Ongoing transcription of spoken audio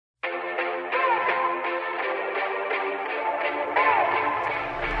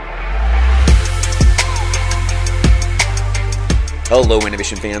Hello,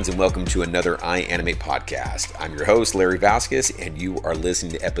 animation fans, and welcome to another I Animate podcast. I'm your host, Larry Vasquez, and you are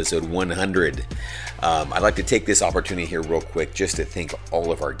listening to episode 100. I'd like to take this opportunity here real quick just to thank all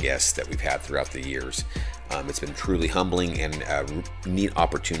of our guests that we've had throughout the years. It's been truly humbling and a neat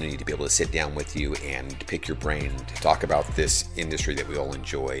opportunity to be able to sit down with you and pick your brain, to talk about this industry that we all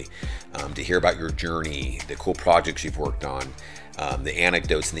enjoy, to hear about your journey, the cool projects you've worked on, the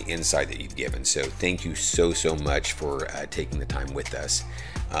anecdotes and the insight that you've given. So thank you so much for taking the time with us.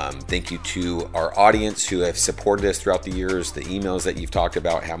 Thank you to our audience who have supported us throughout the years, the emails that you've talked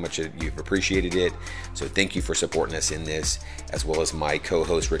about, how much you've appreciated it. So thank you for supporting us in this, as well as my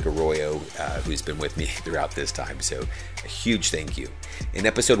co-host Rick Arroyo, who's been with me throughout this time. So a huge thank you. In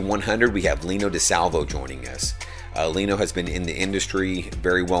episode 100, we have Lino DiSalvo joining us. Lino has been in the industry,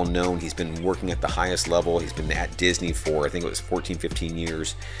 very well known. He's been working at the highest level. He's been at Disney for, I think it was 14, 15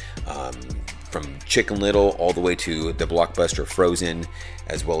 years. From Chicken Little all the way to the blockbuster Frozen,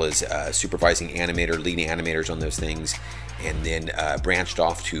 as well as supervising animator, leading animators on those things, and then branched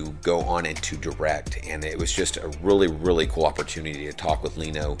off to go on and to direct. And it was just a really cool opportunity to talk with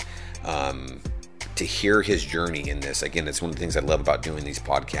Lino, to hear his journey in this. Again, it's one of the things I love about doing these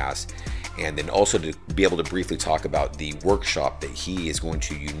podcasts. And then also to be able to briefly talk about the workshop that he is going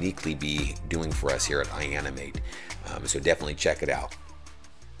to uniquely be doing for us here at iAnimate. So definitely check it out.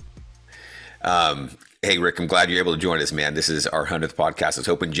 Hey, Rick, I'm glad you're able to join us, man. This is our 100th podcast. I was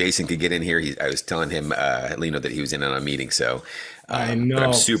hoping Jason could get in here. I was telling him, Lino, that he was in on a meeting. So I know. But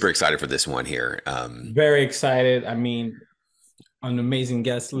I'm super excited for this one here. Very excited. I mean, an amazing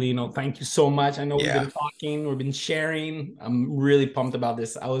guest, Lino. Thank you so much. I know we've been talking, we've been sharing. I'm really pumped about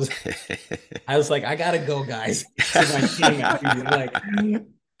this. I was like, I gotta go, guys. To my team.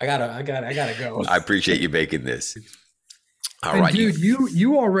 I gotta go. I appreciate you making this. All right, dude,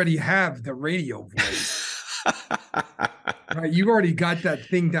 you already have the radio voice, right? You already got that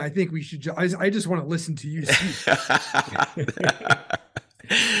thing that I think we should. I just want to listen to you speak.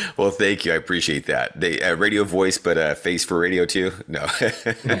 Well, thank you. I appreciate that. The radio voice, but face for radio too. No.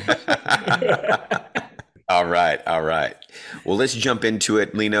 All right. Well, let's jump into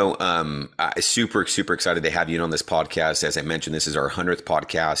it. Lino, I'm super excited to have you on this podcast. As I mentioned, this is our 100th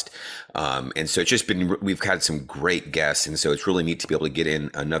podcast. And so it's just we've had some great guests. And so it's really neat to be able to get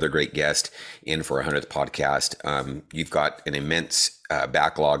in another great guest in for our 100th podcast. You've got an immense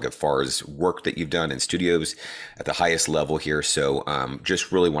backlog as far as work that you've done in studios at the highest level here. So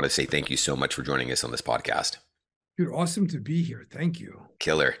just really want to say thank you so much for joining us on this podcast. Dude, awesome to be here. Thank you.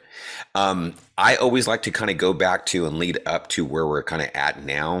 Killer. I always like to kind of go back to and lead up to where we're kind of at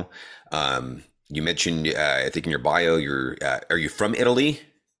now. You mentioned, I think in your bio, are you from Italy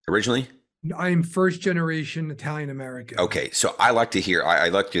originally? I'm first generation Italian American. Okay, so I like to hear. I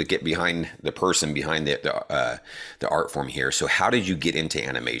like to get behind the person behind the art form here. So how did you get into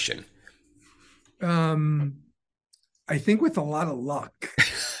animation? I think with a lot of luck.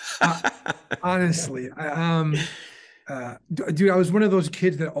 Honestly, dude, I was one of those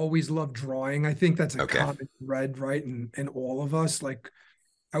kids that always loved drawing. I think that's a common thread, right? And all of us, like,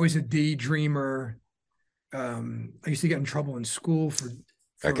 I was a daydreamer. I used to get in trouble in school for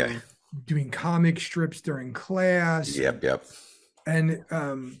doing comic strips during class. Yep. And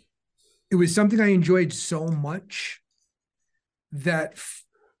it was something I enjoyed so much that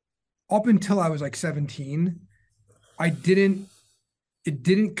up until I was like 17, it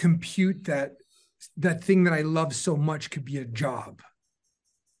didn't compute that thing that I love so much could be a job,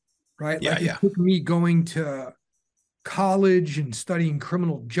 right? It took me going to college and studying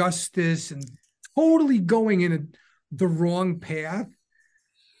criminal justice and totally going in the wrong path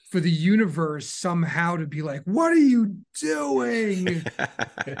for the universe somehow to be like, what are you doing?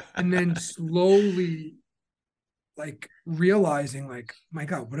 And then slowly like realizing like, my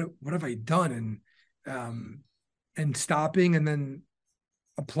God, what have I done? And stopping and then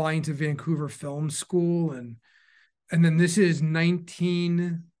applying to Vancouver Film School. And then this is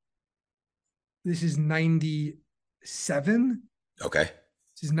 97. Okay.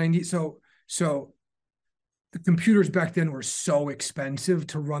 This is 90. So the computers back then were so expensive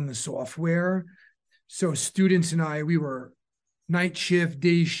to run the software. So students and we were night shift,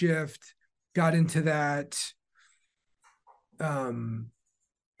 day shift, got into that. And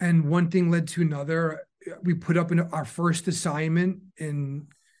one thing led to another. We put up our first assignment in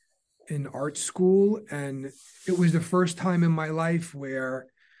art school, and it was the first time in my life where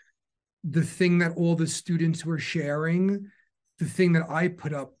the thing that all the students were sharing, the thing that I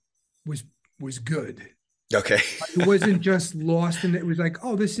put up was good. Okay. It wasn't just lost, and it was like,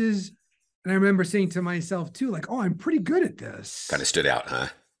 oh, this is. And I remember saying to myself too, like, oh, I'm pretty good at this. Kind of stood out, huh?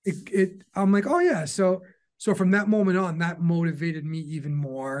 I'm like, oh yeah. So So from that moment on, that motivated me even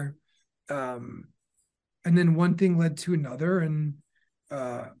more. And then one thing led to another, and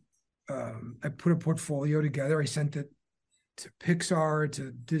I put a portfolio together. I sent it to Pixar,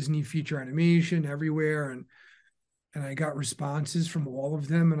 to Disney feature animation, everywhere, and I got responses from all of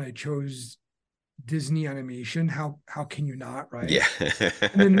them, and I chose Disney animation. How can you not, right? Yeah.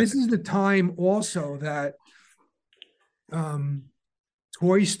 And then this is the time also that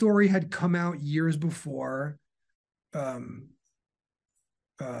Toy Story had come out years before. A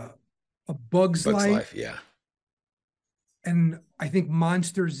Bug's Life, yeah. and I think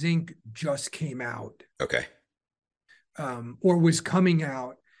Monsters Inc. just came out. Okay. Or was coming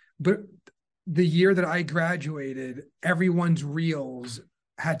out. But the year that I graduated, everyone's reels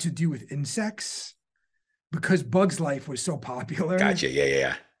had to do with insects because Bug's Life was so popular. Gotcha.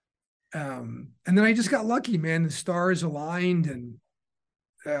 Yeah. And then I just got lucky, man. The stars aligned, and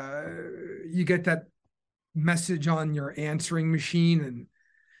you get that message on your answering machine,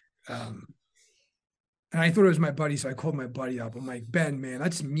 and I thought it was my buddy, so I called my buddy up. I'm like, Ben, man,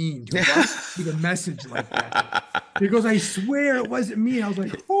 that's mean, dude. Why leave a message like that? He goes, I swear it wasn't me. I was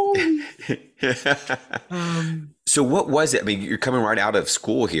like, holy. So what was it? I mean, you're coming right out of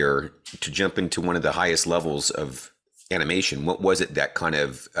school here to jump into one of the highest levels of animation. What was it that kind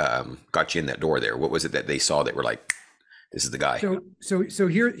of got you in that door there? What was it that they saw that were like, this is the guy? So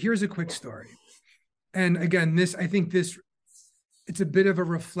here's a quick story. And again, I think it's a bit of a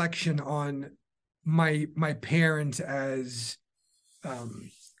reflection on my parents, as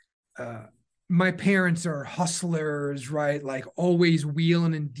my parents are hustlers, right? Like always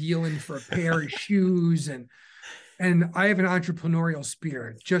wheeling and dealing for a pair of shoes, and I have an entrepreneurial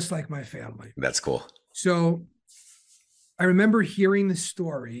spirit, just like my family. That's cool. So I remember hearing the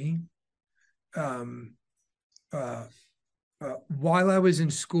story while I was in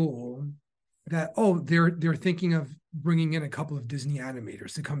school, that they're thinking of bringing in a couple of Disney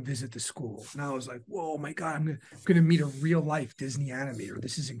animators to come visit the school. And I was like, whoa, my God, I'm gonna meet a real life Disney animator.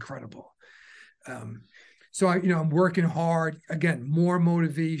 This is incredible. So I'm working hard, again, more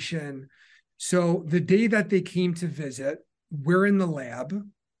motivation. So the day that they came to visit, we're in the lab.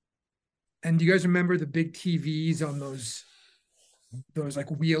 And do you guys remember the big TVs on those like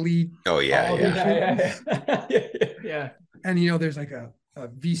wheelie? Oh yeah. Yeah. And there's like a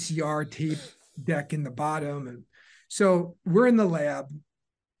VCR tape deck in the bottom. And so we're in the lab,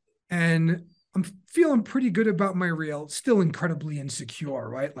 and I'm feeling pretty good about my reel, still incredibly insecure,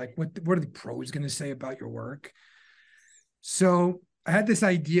 right? Like what are the pros going to say about your work? So I had this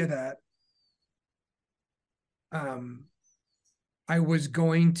idea that I was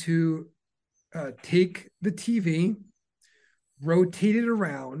going to take the TV, rotate it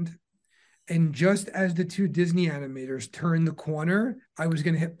around, and just as the two Disney animators turned the corner, I was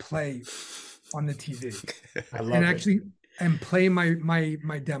going to hit play on the TV. I love it. And play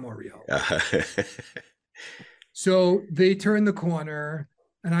my demo reel. So they turn the corner,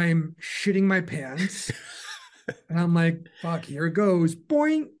 and I'm shitting my pants, and I'm like, fuck, here it goes.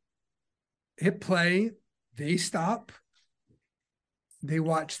 Boing. Hit play. They stop. They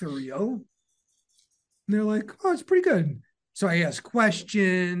watch the reel. And they're like, oh, it's pretty good. So I ask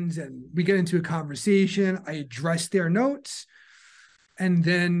questions, and we get into a conversation. I address their notes, and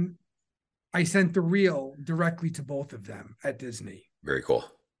then I sent the reel directly to both of them at Disney. Very cool.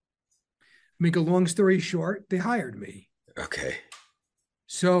 Make a long story short, they hired me. Okay.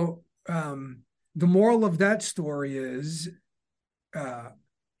 So the moral of that story is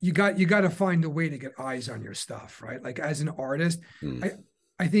you got to find a way to get eyes on your stuff, right? Like as an artist,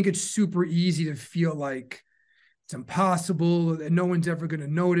 I think it's super easy to feel like it's impossible and no one's ever going to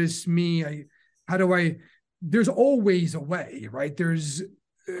notice me. There's always a way, right? There's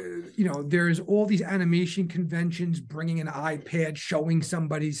all these animation conventions, bringing an iPad, showing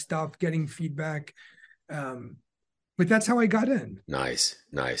somebody stuff, getting feedback. But that's how I got in. Nice.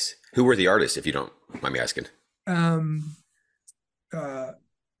 Who were the artists, if you don't mind me asking?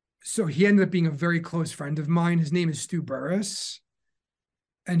 So he ended up being a very close friend of mine. His name is Stu Burris.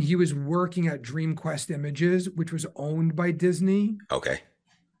 And he was working at DreamQuest Images, which was owned by Disney. Okay.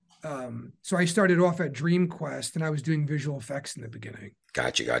 So I started off at DreamQuest, and I was doing visual effects in the beginning.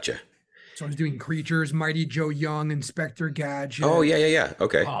 Gotcha. So I was doing Creatures, Mighty Joe Young, Inspector Gadget. Oh, yeah.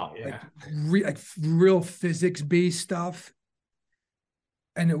 Okay. Oh, yeah. Like real physics-based stuff.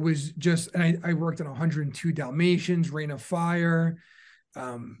 And it was just, and I worked on 102 Dalmatians, Reign of Fire.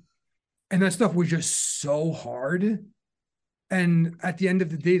 And that stuff was just so hard. And at the end of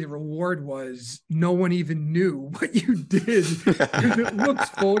the day, the reward was no one even knew what you did because it looks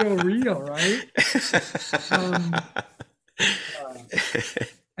photoreal, right?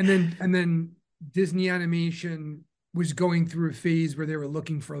 And then Disney Animation was going through a phase where they were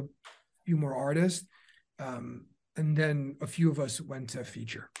looking for a few more artists. And then a few of us went to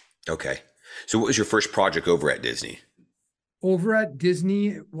feature. Okay. So what was your first project over at Disney? Over at Disney,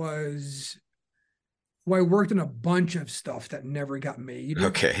 it was, well, I worked on a bunch of stuff that never got made.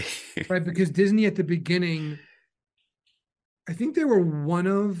 Okay. Right. Because Disney at the beginning, I think they were one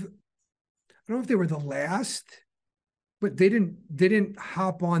of, I don't know if they were the last, but they didn't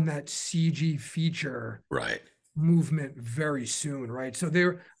hop on that CG feature Right. movement very soon, right? So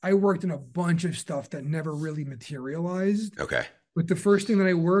I worked on a bunch of stuff that never really materialized. Okay. But the first thing that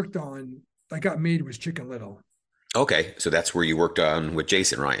I worked on that got made was Chicken Little. Okay. So that's where you worked on with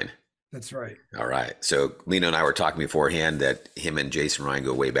Jason Ryan. That's right. All right. So Lino and I were talking beforehand that him and Jason Ryan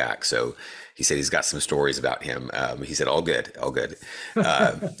go way back. So he said he's got some stories about him. He said, all good, all good.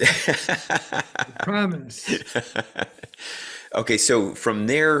 Promise. Okay. So from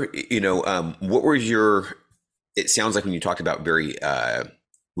there, what were your, it sounds like when you talked about very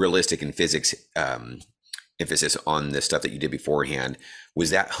realistic and physics emphasis on the stuff that you did beforehand,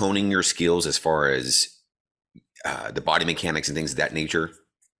 was that honing your skills as far as the body mechanics and things of that nature?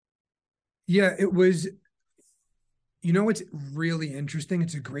 Yeah, it was, it's really interesting.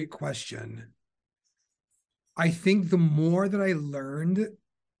 It's a great question. I think the more that I learned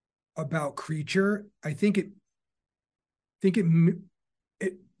about Creature, I think it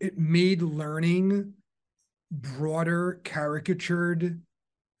made learning broader, caricatured,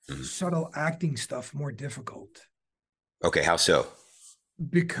 subtle acting stuff more difficult. Okay, how so?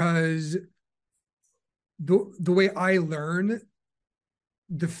 Because the way I learn,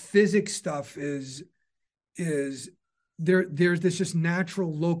 the physics stuff is there's this just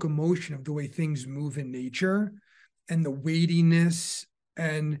natural locomotion of the way things move in nature and the weightiness,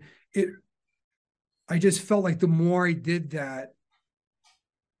 and I just felt like the more I did that,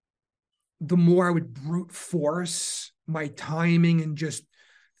 the more I would brute force my timing and just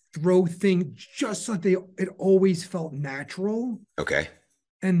throw things just so that it always felt natural. Okay.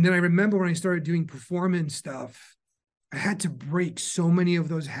 And then I remember when I started doing performance stuff, I had to break so many of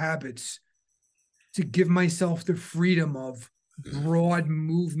those habits to give myself the freedom of broad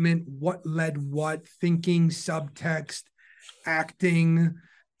movement, what led what, thinking, subtext, acting.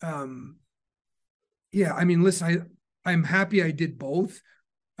 Yeah, I mean, listen, I'm happy I did both.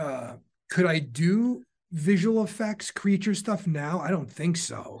 Could I do visual effects, creature stuff now? I don't think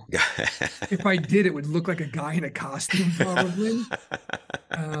so. If I did, it would look like a guy in a costume, probably.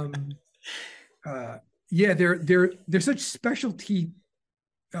 Yeah, they're such specialty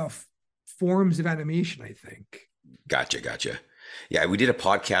forms of animation, I think. Gotcha. Yeah, we did a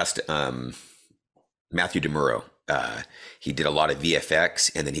podcast. Matthew DeMuro, he did a lot of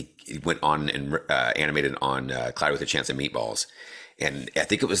VFX, and then he went on and animated on Cloud with a Chance of Meatballs. And I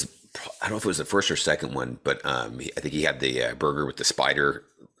think it was, I don't know if it was the first or second one, but I think he had the burger with the spider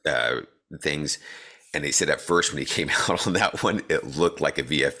things. And they said at first when he came out on that one, it looked like a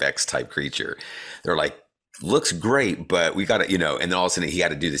VFX type creature. They're like, looks great, but we got to, and then all of a sudden he had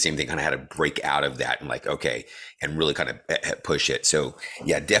to do the same thing, kind of had to break out of that and like, okay, and really kind of push it. So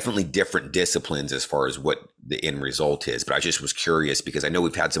yeah, definitely different disciplines as far as what the end result is. But I just was curious because I know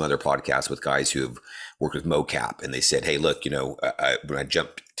we've had some other podcasts with guys who have worked with mocap, and they said, hey, look, when I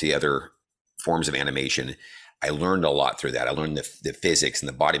jumped to the other forms of animation, I learned a lot through that. I learned the physics and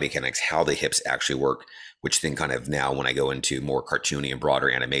the body mechanics, how the hips actually work, which then kind of now when I go into more cartoony and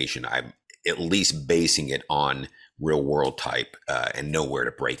broader animation, I'm at least basing it on real world type and know where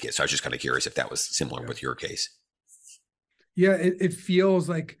to break it. So I was just kind of curious if that was similar with your case. Yeah, it feels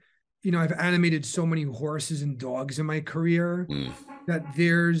like, I've animated so many horses and dogs in my career that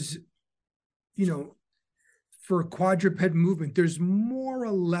there's, for quadruped movement, there's more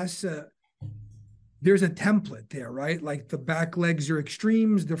or less there's a template there, right? Like the back legs are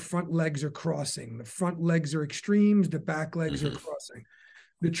extremes, the front legs are crossing. The front legs are extremes, the back legs are crossing.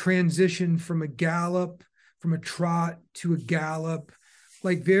 The transition from a gallop, from a trot to a gallop,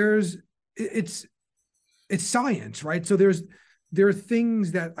 like it's science, right? So there are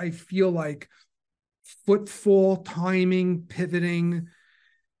things that I feel like footfall, timing, pivoting,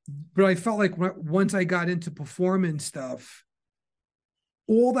 but I felt like once I got into performance stuff,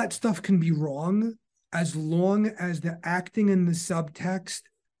 all that stuff can be wrong as long as the acting and the subtext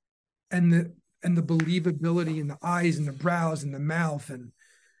and the believability in the eyes and the brows and the mouth, and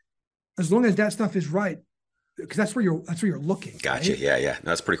as long as that stuff is right, because that's where you're looking. Gotcha. Right? Yeah.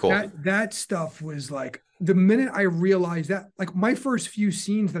 That's pretty cool. That stuff was like, the minute I realized that, like my first few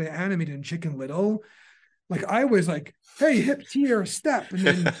scenes that I animated in Chicken Little, like I was like, hey, hips here, step, and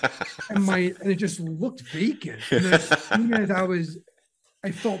then and it just looked vacant. And then as soon as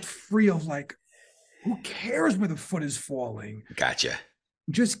I felt free of like, who cares where the foot is falling? Gotcha.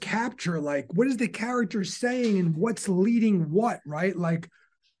 Just capture, like, what is the character saying and what's leading what, right? Like,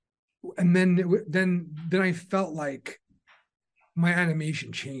 and then I felt like my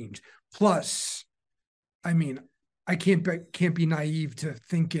animation changed. Plus, I mean, I can't be naive to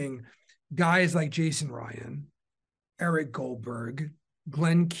thinking guys like Jason Ryan, Eric Goldberg,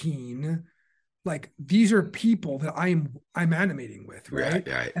 Glenn Keane, like these are people that I'm animating with, right?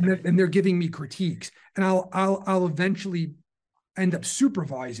 Right. And they're giving me critiques, and I'll eventually end up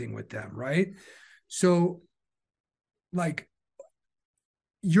supervising with them, right? So, like,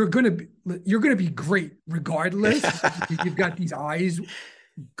 you're gonna be great regardless. You've got these eyes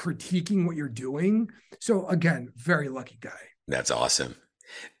critiquing what you're doing. So again, very lucky guy. That's awesome.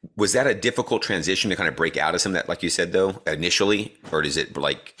 Was that a difficult transition to kind of break out of some of that, like you said, though, initially? Or is it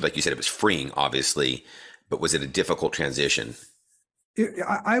like you said, it was freeing, obviously, but was it a difficult transition?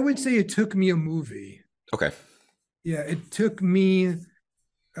 I would say it took me a movie. Okay. Yeah, it took me,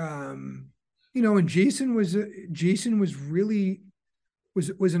 and Jason was really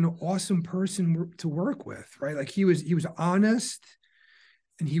was an awesome person to work with, right? Like he was honest,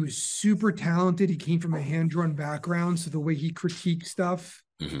 and he was super talented. He came from a hand-drawn background, so the way he critiqued stuff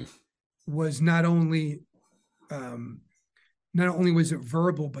was not only was it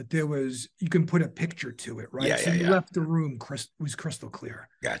verbal, but you can put a picture to it, right? So you left the room was crystal clear.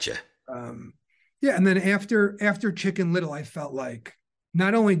 Gotcha. Yeah, and then after Chicken Little, I felt like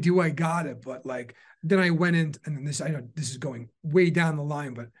not only do I got it, but like then I went in, and I know this is going way down the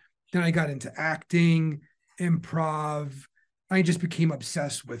line, but then I got into acting, improv. I just became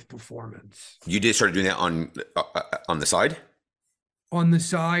obsessed with performance. You did start doing that on the side? On the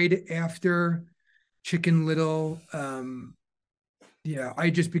side after Chicken Little, I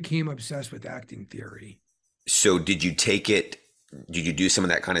just became obsessed with acting theory. So did you do some of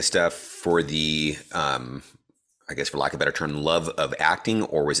that kind of stuff for the, I guess for lack of a better term, love of acting,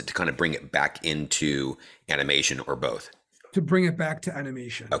 or was it to kind of bring it back into animation, or both? To bring it back to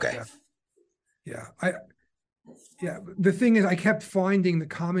animation. Okay. Yeah. The thing is, I kept finding the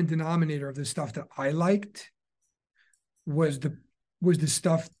common denominator of the stuff that I liked was the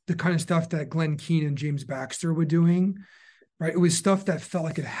kind of stuff that Glenn Keane and James Baxter were doing, right? It was stuff that felt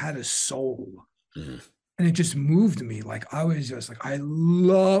like it had a soul. Mm-hmm. And it just moved me. Like I was just like, I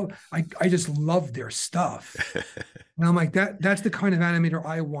just love their stuff. And I'm like, that's the kind of animator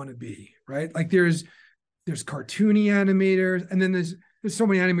I want to be, right? Like there's cartoony animators, and then there's so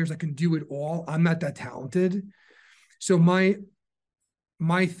many animators that can do it all. I'm not that talented. So my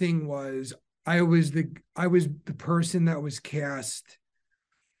thing was I was the person that was cast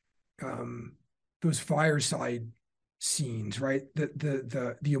those fireside scenes, right?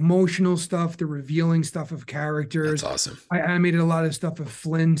 The emotional stuff, the revealing stuff of characters. That's awesome. I animated a lot of stuff of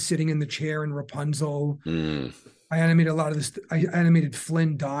Flynn sitting in the chair in Rapunzel. I animated a lot of this. I animated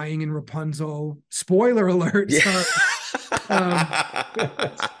Flynn dying in Rapunzel. Spoiler alert. Yeah.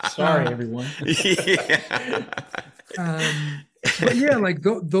 Sorry, everyone. But yeah, like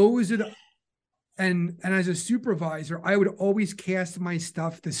those are the, and as a supervisor, I would always cast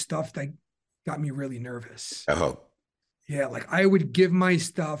the stuff that got me really nervous. Oh. Yeah, like I would cast my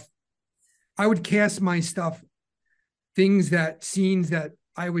stuff, scenes that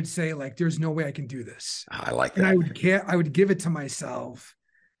I would say like, there's no way I can do this. I like that. And I would give it to myself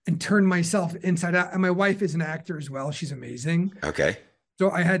and turn myself inside out. And my wife is an actor as well. She's amazing. Okay.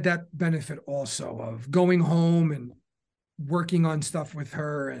 So I had that benefit also of going home and working on stuff with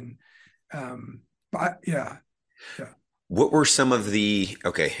her. And yeah. What were some of the,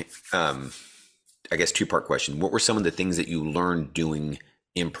 I guess two-part question. What were some of the things that you learned doing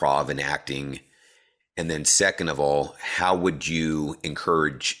improv and acting? And then second of all, how would you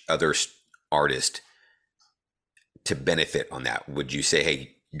encourage other artists to benefit on that? Would you say,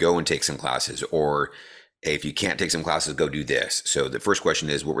 hey, go and take some classes, or hey, if you can't take some classes, go do this? So the first question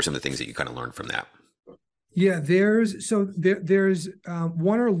is, what were some of the things that you kind of learned from that? Yeah, there's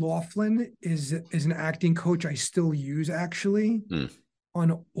Warner Laughlin is an acting coach I still use actually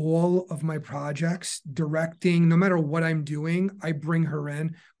on all of my projects, directing, no matter what I'm doing, I bring her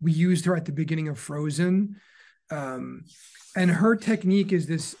in. We used her at the beginning of Frozen. And her technique is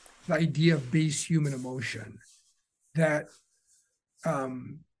the idea of base human emotion, that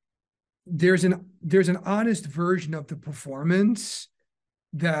there's an honest version of the performance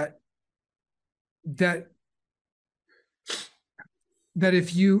that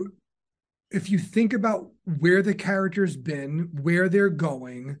if you think about where the character's been, where they're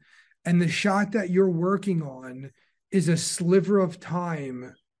going, and the shot that you're working on is a sliver of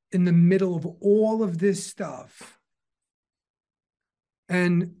time in the middle of all of this stuff.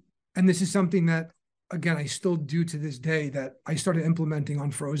 And this is something that again, I still do to this day, that I started implementing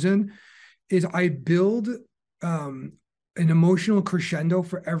on Frozen, is I build an emotional crescendo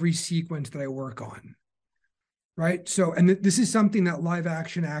for every sequence that I work on. Right. So, and this is something that live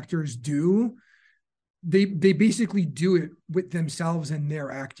action actors do. They basically do it with themselves and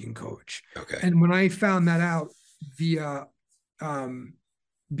their acting coach. Okay. And when I found that out via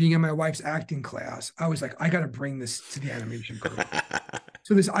being in my wife's acting class, I was like, I got to bring this to the animation crew.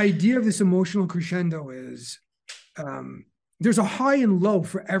 So this idea of this emotional crescendo is there's a high and low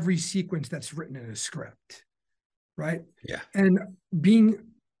for every sequence that's written in a script. Right. Yeah. And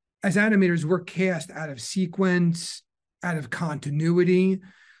as animators, we're cast out of sequence, out of continuity.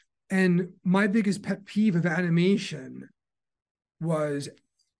 And my biggest pet peeve of animation was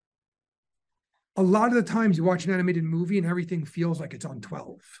a lot of the times you watch an animated movie and everything feels like it's on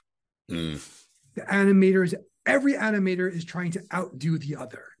 12. The animators, every animator is trying to outdo the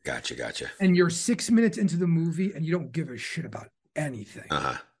other. Gotcha. And you're 6 minutes into the movie and you don't give a shit about anything.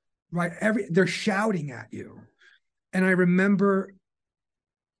 Right? They're shouting at you. And I remember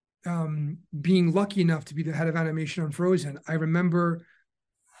being lucky enough to be the head of animation on Frozen. I remember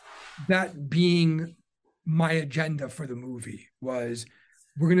that being my agenda for the movie was,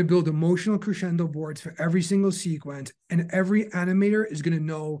 we're going to build emotional crescendo boards for every single sequence, and every animator is going to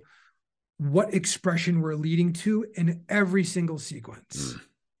know what expression we're leading to in every single sequence.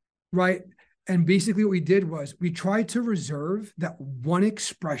 Right? And basically what we did was we tried to reserve that one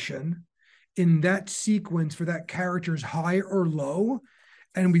expression in that sequence for that character's high or low,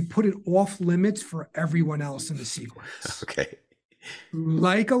 and we put it off limits for everyone else in the sequence. Okay.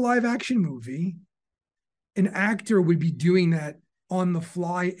 Like a live action movie, an actor would be doing that on the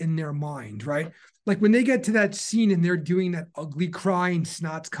fly in their mind, right? Like when they get to that scene and they're doing that ugly cry and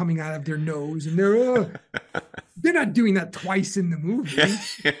snot's coming out of their nose, and they're not doing that twice in the movie.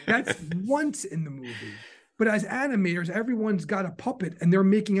 That's once in the movie. But as animators, everyone's got a puppet and they're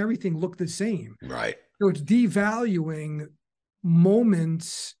making everything look the same. Right. So it's devaluing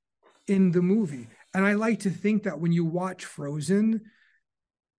moments in the movie. And I like to think that when you watch Frozen,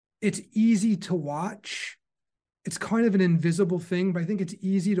 it's easy to watch. It's kind of an invisible thing, but I think it's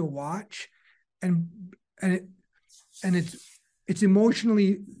easy to watch, and it's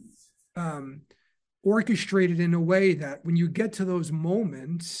emotionally orchestrated in a way that when you get to those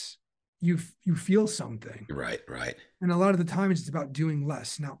moments, you feel something. Right. And a lot of the times it's about doing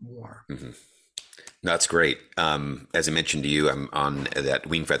less, not more. That's great. As I mentioned to you, I'm on that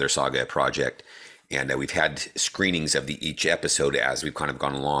Wingfeather Saga project, and we've had screenings of each episode as we've kind of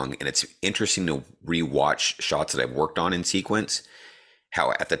gone along. And it's interesting to rewatch shots that I've worked on in sequence,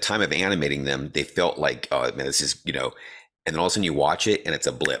 how at the time of animating them, they felt like, oh man, this is, and then all of a sudden you watch it and it's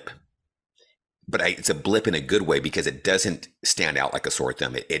a blip. But it's a blip in a good way, because it doesn't stand out like a sore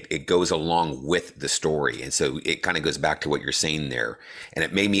thumb. It goes along with the story. And so it kind of goes back to what you're saying there. And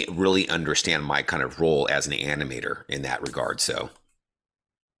it made me really understand my kind of role as an animator in that regard. So.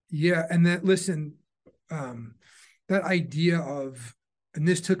 Yeah. And that idea of, and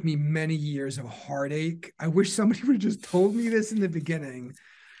this took me many years of heartache. I wish somebody would have just told me this in the beginning,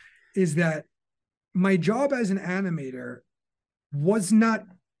 is that my job as an animator wasn't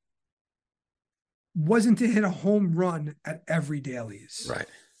to hit a home run at every dailies. Right.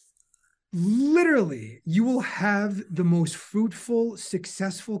 Literally, you will have the most fruitful,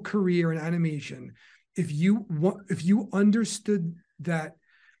 successful career in animation if you understood that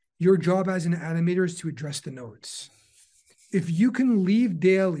your job as an animator is to address the notes. If you can leave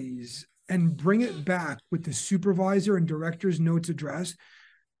dailies and bring it back with the supervisor and director's notes addressed,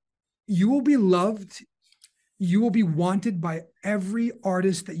 you will be loved. You will be wanted by every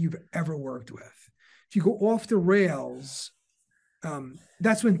artist that you've ever worked with. If you go off the rails,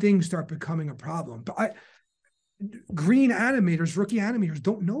 that's when things start becoming a problem. But rookie animators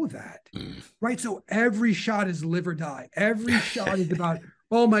don't know that, right? So every shot is live or die. Every shot is about,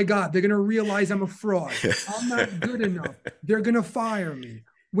 oh my God, they're going to realize I'm a fraud. I'm not good enough. They're going to fire me.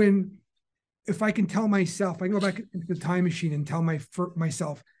 If I can tell myself, I can go back into the time machine and tell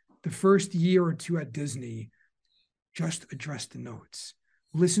myself the first year or two at Disney, just address the notes.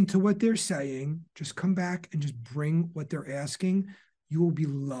 Listen to what they're saying. Just come back and just bring what they're asking. You will be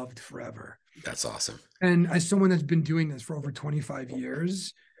loved forever. That's awesome. And as someone that's been doing this for over 25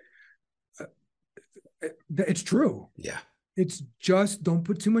 years, it's true. Yeah. It's just, don't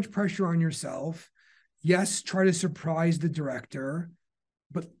put too much pressure on yourself. Yes, try to surprise the director,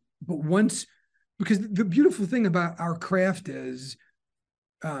 but once, because the beautiful thing about our craft is,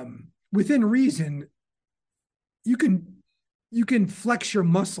 within reason, you can flex your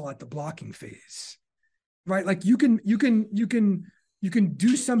muscle at the blocking phase, right? Like you can you can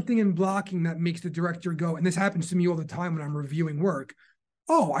do something in blocking that makes the director go, and this happens to me all the time when I'm reviewing work.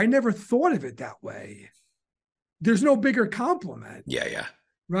 Oh, I never thought of it that way. There's no bigger compliment. Yeah.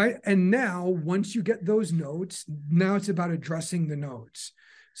 Right. And now, once you get those notes, now it's about addressing the notes.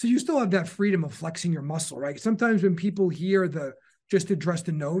 So you still have that freedom of flexing your muscle, right? Sometimes when people hear just address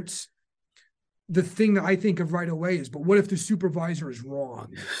the notes, the thing that I think of right away is, but what if the supervisor is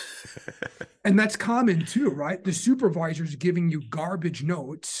wrong? And that's common too, right? The supervisor is giving you garbage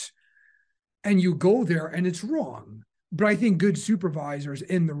notes and you go there and it's wrong. But I think good supervisors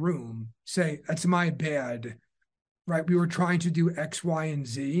in the room say, that's my bad, right? We were trying to do X, Y, and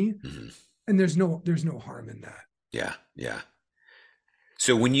Z. Mm-hmm. And there's no harm in that. Yeah.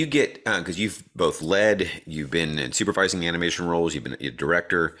 So when you get, because you've both led, you've been in supervising animation roles, you've been a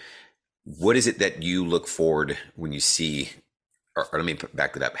director, what is it that you look forward when you see, or let me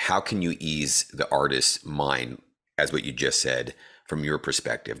back that up, how can you ease the artist's mind, as what you just said, from your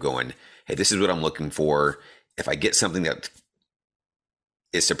perspective, going, hey, this is what I'm looking for. If I get something that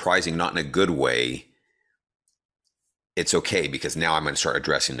is surprising, not in a good way, it's okay, because now I'm going to start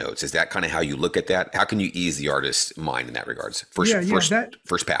addressing notes. Is that kind of how you look at that? How can you ease the artist's mind in that regards?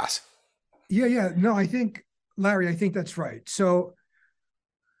 First pass. Yeah. No, I think, Larry, I think that's right. So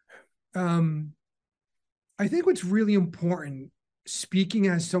I think what's really important, speaking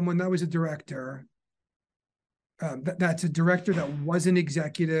as someone that was a director, that's a director that was an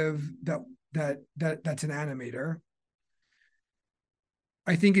executive, that's an animator.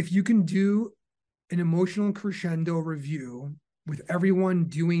 I think if you can do an emotional crescendo review with everyone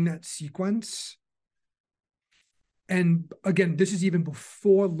doing that sequence, and again, this is even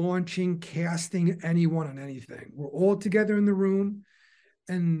before launching, casting anyone on anything. We're all together in the room,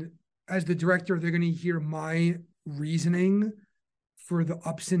 and as the director, they're going to hear my reasoning for the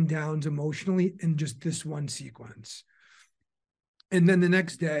ups and downs emotionally in just this one sequence. And then the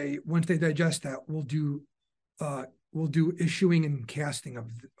next day, once they digest that, we'll do issuing and casting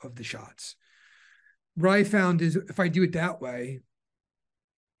of the shots. What I found is, if I do it that way,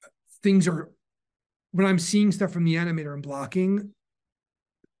 when I'm seeing stuff from the animator and blocking,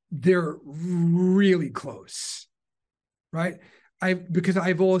 they're really close, right? Because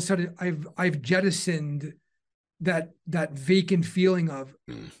I've all of a sudden I've jettisoned that vacant feeling of,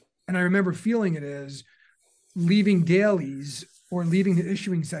 and I remember feeling it as leaving dailies or leaving the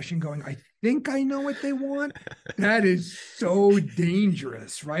issuing session going, I think I know what they want. That is so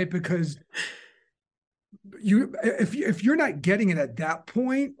dangerous, right? Because if you're not getting it at that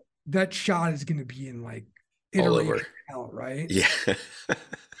point, that shot is going to be in like iteration hell, right? Yeah.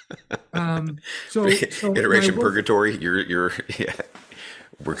 So iteration purgatory. You're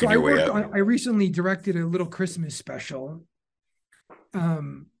working your way up. I recently directed a little Christmas special.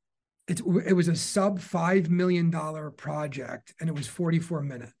 It was a sub $5 million project, and it was 44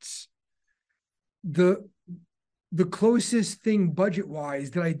 minutes. The closest thing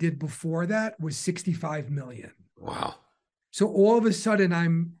budget-wise that I did before that was 65 million. Wow. So all of a sudden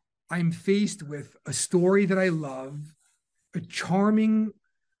I'm faced with a story that I love, a charming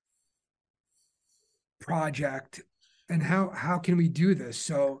project, and how can we do this?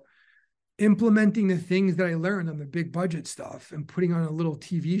 So implementing the things that I learned on the big budget stuff and putting on a little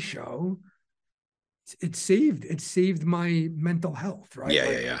TV show, it saved my mental health, right?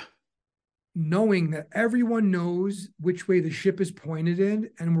 Yeah. Knowing that everyone knows which way the ship is pointed in,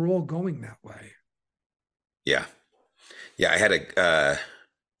 and we're all going that way. Yeah. I had a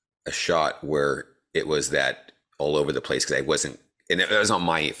shot where it was that all over the place, because and it was not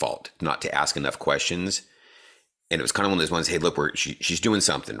my fault not to ask enough questions. And it was kind of one of those ones, hey, look, she's doing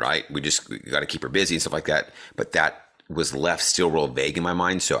something, right? We got to keep her busy and stuff like that. But that was left still real vague in my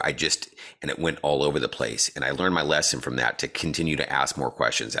mind. So and it went all over the place. And I learned my lesson from that to continue to ask more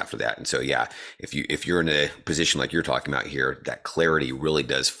questions after that. And so, yeah, if you're in a position like you're talking about here, that clarity really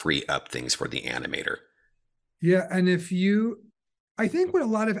does free up things for the animator. Yeah. And I think what a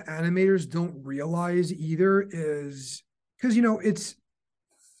lot of animators don't realize either is, because,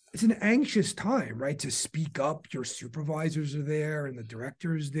 it's an anxious time, right? To speak up. Your supervisors are there and the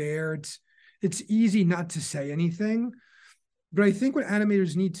director is there. It's easy not to say anything. But I think what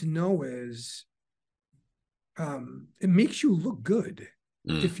animators need to know is it makes you look good.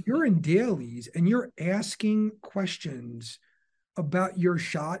 If you're in dailies and you're asking questions about your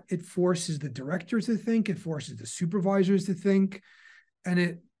shot, it forces the directors to think, it forces the supervisors to think, and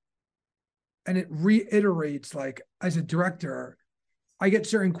it reiterates, like, as a director, I get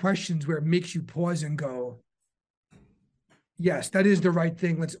certain questions where it makes you pause and go, yes, that is the right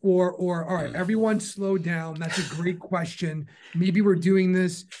thing. Or all right, everyone slow down. That's a great question. Maybe we're doing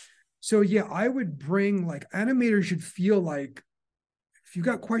this. So yeah, I would bring, like, animators should feel like if you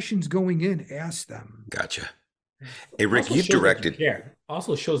got questions going in, ask them. Gotcha. Hey, Rick, you've directed.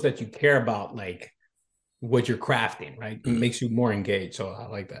 Also shows that you care about like what you're crafting, right? It makes you more engaged. So I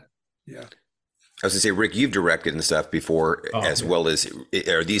like that. Yeah. I was gonna say, Rick, you've directed and stuff before, well as,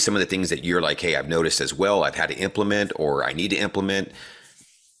 are these some of the things that you're like, hey, I've noticed as well, I've had to implement or I need to implement?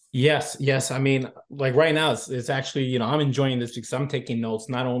 Yes. I mean, like right now, it's actually, you know, I'm enjoying this because I'm taking notes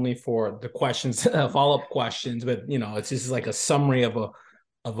not only for the questions, follow-up questions, but you know, it's just like a summary of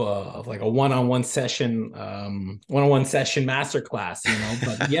like a one-on-one session masterclass, you know.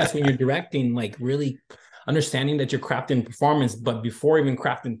 But yes, when you're directing, like really understanding that you're crafting performance, but before even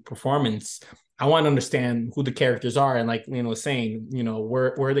crafting performance, I want to understand who the characters are and, like, you know, saying, you know,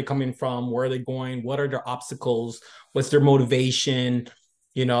 where are they coming from, where are they going, what are their obstacles, what's their motivation,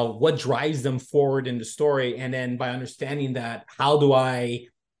 you know, what drives them forward in the story. And then by understanding that, how do I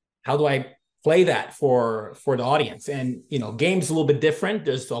play that for the audience? And, you know, game's a little bit different.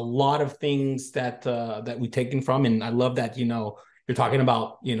 There's a lot of things that we taken from, and I love that, you know, you're talking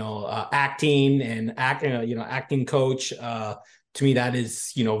about, you know, acting and acting coach. To me, that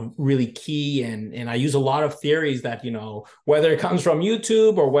is, you know, really key. And I use a lot of theories that, you know, whether it comes from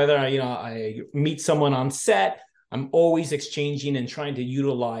YouTube or whether, you know, I meet someone on set, I'm always exchanging and trying to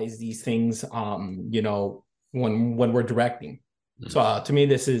utilize these things, you know, when we're directing. So to me,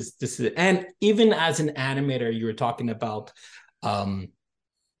 this is, and even as an animator, you were talking about,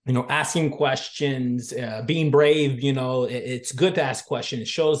 you know, asking questions, being brave. You know, it's good to ask questions. It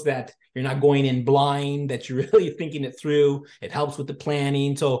shows that you're not going in blind, that you're really thinking it through. It helps with the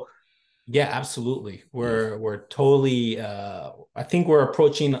planning. So yeah, absolutely. We're totally, I think we're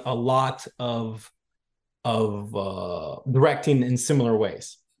approaching a lot of directing in similar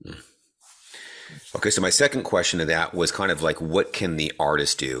ways. Okay, so my second question to that was kind of like, what can the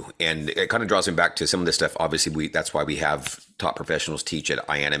artist do? And it kind of draws me back to some of the stuff. Obviously, that's why we have top professionals teach at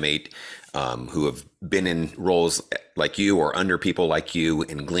iAnimate, who have been in roles like you or under people like you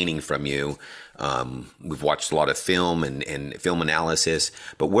and gleaning from you. We've watched a lot of film and film analysis,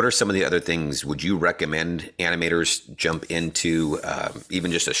 but what are some of the other things would you recommend animators jump into,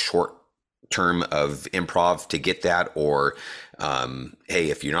 even just a short term of improv to get that? Or hey,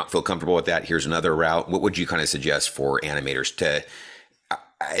 if you're not feel comfortable with that, here's another route. What would you kind of suggest for animators to,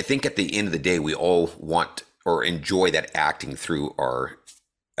 I think at the end of the day, we all want or enjoy that acting through our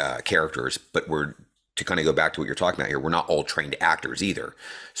characters, but to kind of go back to what you're talking about here, we're not all trained actors either.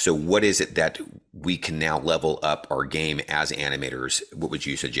 So what is it that we can now level up our game as animators? What would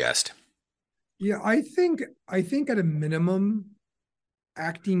you suggest? Yeah, I think at a minimum,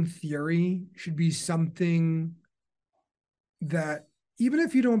 acting theory should be something that, even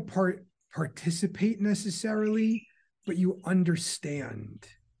if you don't participate necessarily, but you understand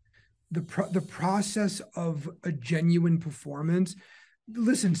the process of a genuine performance.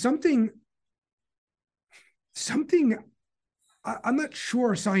 Listen, something I'm not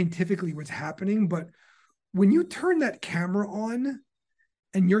sure scientifically what's happening, but when you turn that camera on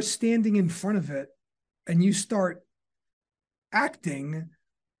and you're standing in front of it and you start acting,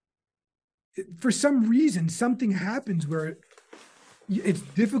 for some reason, something happens where it's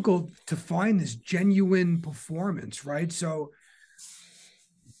difficult to find this genuine performance, right? So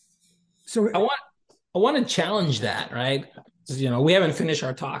I want to challenge that, right? You know, we haven't finished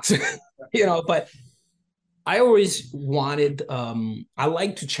our talks, you know, but I always wanted, I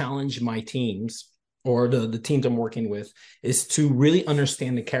like to challenge my teams, or the teams I'm working with, is to really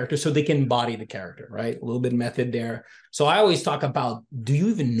understand the character so they can embody the character, right? A little bit of method there. So I always talk about, do you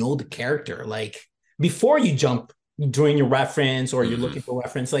even know the character? Like, before you jump doing your reference or you're looking for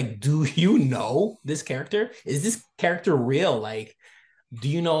reference, like, do you know this character? Is this character real? Like, do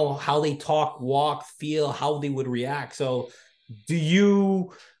you know how they talk, walk, feel, how they would react? So do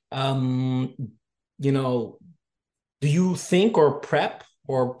you, you know, do you think or prep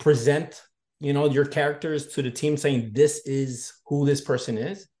or present, you know, your characters to the team saying, this is who this person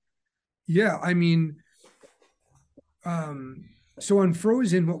is? Yeah, I mean, so on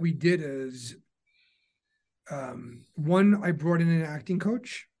Frozen, what we did is, one, I brought in an acting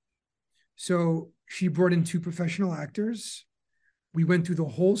coach. So she brought in 2 professional actors. We went through the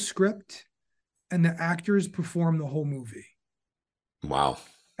whole script and the actors performed the whole movie. Wow.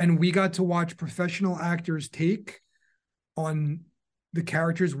 And we got to watch professional actors take on the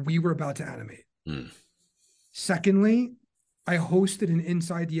characters we were about to animate. Secondly, I hosted an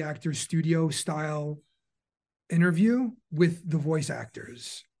Inside the Actors studio style interview with the voice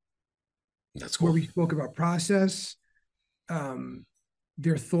actors. That's cool. Where we spoke about process,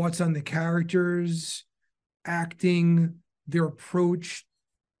 their thoughts on the characters, acting, their approach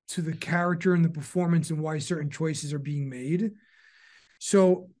to the character and the performance, and why certain choices are being made.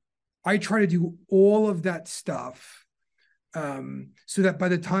 So I try to do all of that stuff, so that by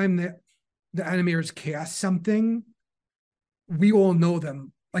the time that the animators cast something, we all know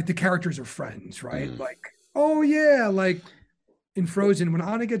them. Like the characters are friends, right? Like, oh yeah, like in Frozen, when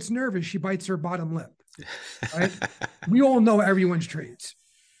Anna gets nervous, she bites her bottom lip, right? We all know everyone's traits.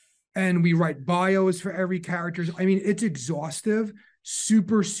 And we write bios for every character. I mean, it's exhaustive,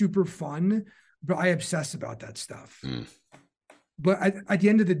 super, super fun, but I obsess about that stuff. But at the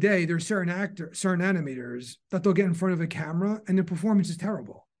end of the day, there's certain animators that they'll get in front of a camera and their performance is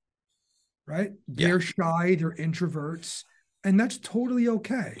terrible, right? They're shy, they're introverts, and that's totally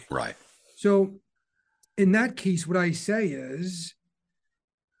okay. Right. So in that case, what I say is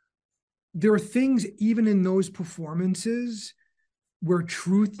there are things even in those performances where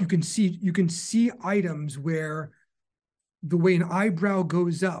truth, you can see items where the way an eyebrow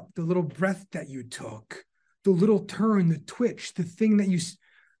goes up, the little breath that you took, the little turn, the twitch, the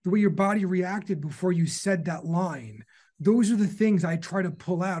way your body reacted before you said that line. Those are the things I try to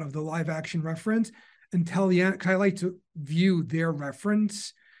pull out of the live action reference and tell because I like to view their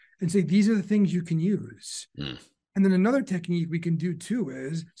reference and say, these are the things you can use. And then another technique we can do too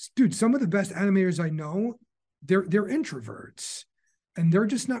is, dude, some of the best animators I know, they're introverts and they're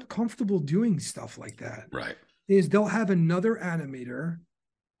just not comfortable doing stuff like that. Right. Is they'll have another animator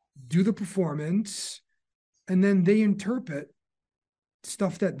do the performance and then they interpret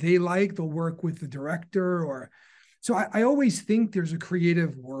stuff that they like. They'll work with the director so I always think there's a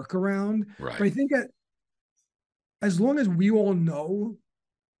creative workaround. Right. But I think that as long as we all know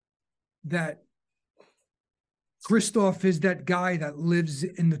that Kristoff is that guy that lives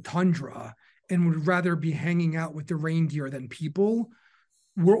in the tundra and would rather be hanging out with the reindeer than people,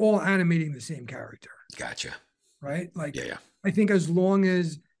 we're all animating the same character. Gotcha. Right? Like, yeah. I think as long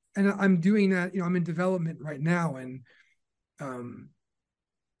as, and I'm doing that, I'm in development right now, and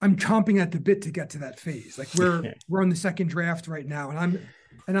I'm chomping at the bit to get to that phase. Like we're on the second draft right now,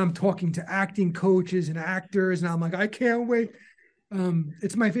 and I'm talking to acting coaches and actors, and I'm like, I can't wait.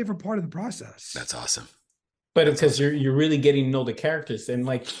 It's my favorite part of the process. That's awesome. But because you're really getting to know the characters, and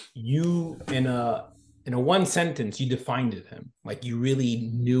like you in a one sentence, you defined him. Like you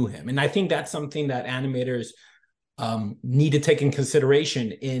really knew him. And I think that's something that animators need to take in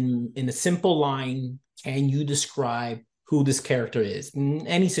consideration in a simple line. Can you describe who this character is in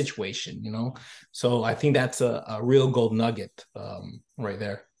any situation, So I think that's a real gold nugget right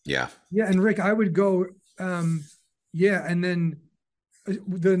there. Yeah. Yeah. And Rick, I would go, and then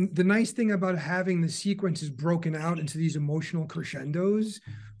the nice thing about having the sequences broken out into these emotional crescendos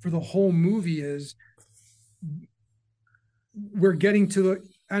for the whole movie is we're getting to the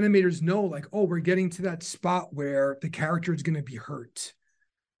animators know, like, oh, we're getting to that spot where the character is going to be hurt,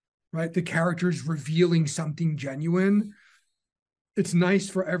 right? The character is revealing something genuine. It's nice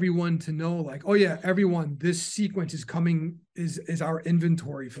for everyone to know, like, oh yeah, everyone, this sequence is coming, is our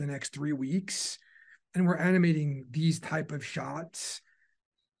inventory for the next 3 weeks. And we're animating these type of shots.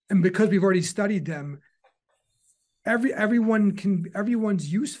 And because we've already studied them,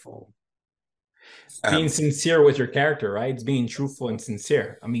 everyone's useful. Being sincere with your character, right? It's being truthful and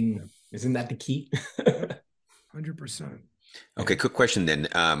sincere. I mean, isn't that the key? 100%. Okay, quick question then.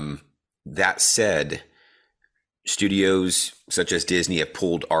 That said, studios such as Disney have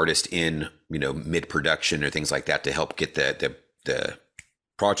pulled artists in, mid-production or things like that to help get the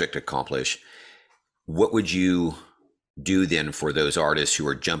project accomplished. What would you do then for those artists who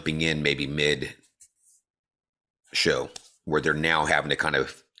are jumping in maybe mid-show, where they're now having to kind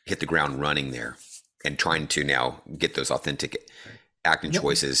of hit the ground running there and trying to now get those authentic acting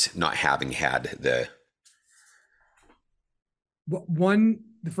choices, not having had the...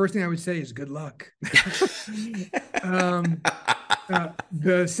 The first thing I would say is good luck.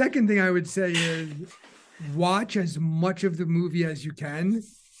 The second thing I would say is watch as much of the movie as you can.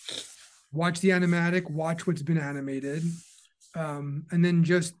 Watch the animatic, watch what's been animated, and then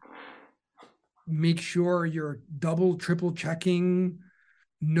just make sure you're double, triple checking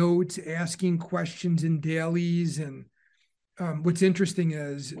notes, asking questions in dailies. And what's interesting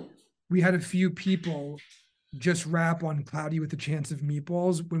is we had a few people just rap on Cloudy with a Chance of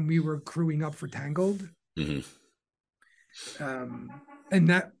Meatballs when we were crewing up for Tangled. Mm-hmm. And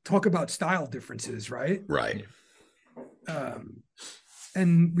that, talk about style differences, right? Right.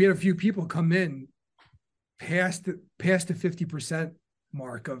 And we had a few people come in past the 50%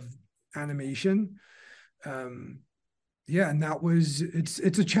 mark of animation. And that was, it's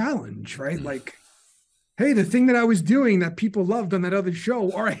a challenge, right? Mm. Like, hey, the thing that I was doing that people loved on that other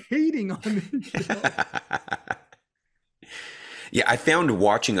show are hating on this show. Yeah, I found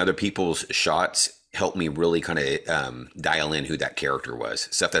watching other people's shots helped me really kind of dial in who that character was.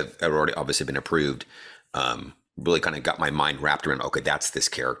 Stuff that had already obviously been approved, really kind of got my mind wrapped around, okay, that's this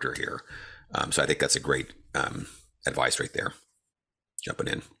character here. So I think that's a great advice right there. Jumping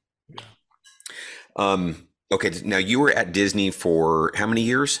in. Yeah. Okay, now you were at Disney for how many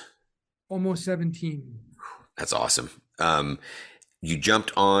years? Almost 17. That's awesome. You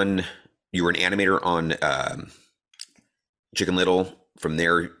jumped on, you were an animator on Chicken Little. From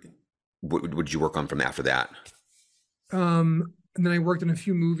there, what did you work on from after that? And then I worked on a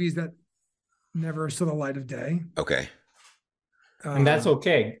few movies that never saw the light of day. Okay. And that's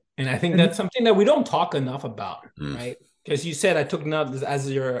okay. And I think that's something that we don't talk enough about, right? Because you said, I took note as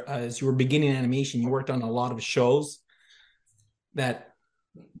you were beginning animation, you worked on a lot of shows that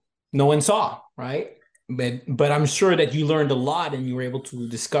no one saw, right? But I'm sure that you learned a lot and you were able to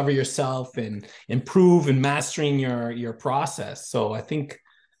discover yourself and improve and mastering your process. So I think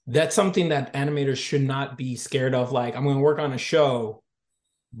that's something that animators should not be scared of. Like, I'm going to work on a show,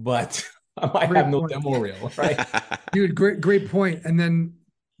 but I might have no demo reel, right? Dude, great point. And then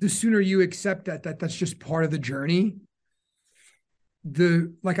the sooner you accept that's just part of the journey,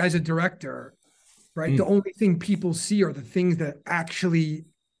 like as a director, right? The only thing people see are the things that actually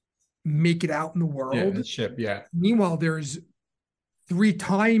make it out in the world. Yeah. Meanwhile, there's 3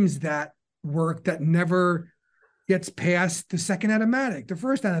 times that work that never gets past the second animatic, the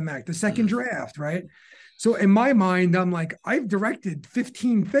first animatic, the second draft, right? So in my mind, I'm like, I've directed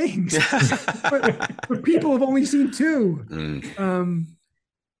 15 things, but people have only seen 2.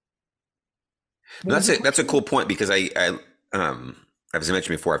 That's a cool point, because I as I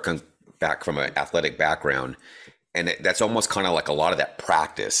mentioned before, I've come back from an athletic background, and that's almost kind of like a lot of that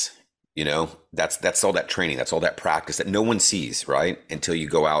practice. You know, that's all that training, that's all that practice that no one sees, right? Until you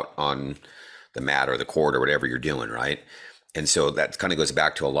go out on the mat or the court or whatever you're doing, right? And so that kind of goes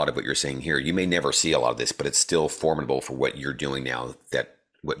back to a lot of what you're saying here. You may never see a lot of this, but it's still formidable for what you're doing now, that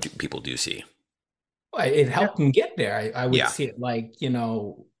what people do see. Well, it helped them get there. I would see it like,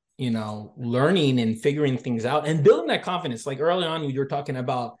 learning and figuring things out and building that confidence. Like early on, you were talking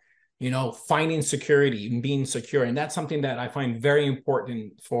about, finding security and being secure. And that's something that I find very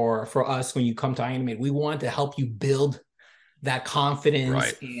important for us when you come to Animate. We want to help you build that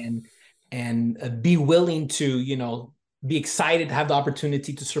confidence, and be willing to, be excited to have the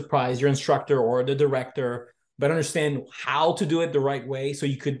opportunity to surprise your instructor or the director, but understand how to do it the right way so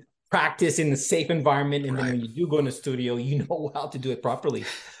you could practice in a safe environment. And then when you do go in the studio, you know how to do it properly.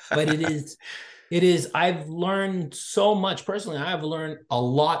 But it is, I've learned so much personally. I've learned a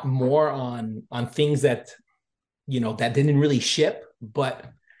lot more on things that, that didn't really ship, but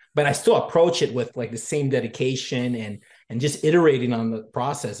I still approach it with like the same dedication and just iterating on the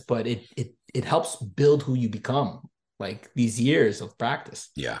process. But it helps build who you become, like these years of practice.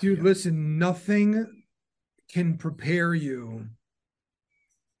 Yeah. Dude, listen, nothing can prepare you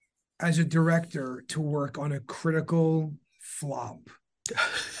as a director to work on a critical flop.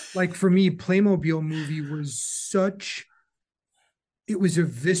 Like for me, Playmobil movie was it was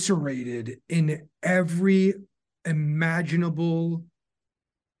eviscerated in every imaginable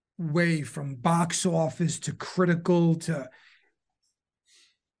way, from box office to critical to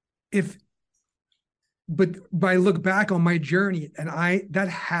but I look back on my journey, and that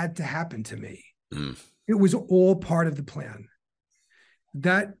had to happen to me. It was all part of the plan.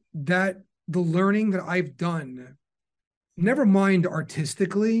 That the learning that I've done, never mind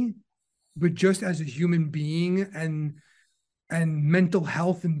artistically, but just as a human being and mental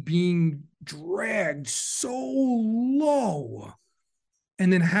health, and being dragged so low,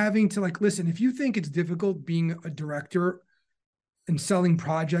 and then having to listen, if you think it's difficult being a director and selling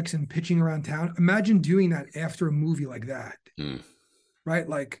projects and pitching around town, imagine doing that after a movie like that. Right?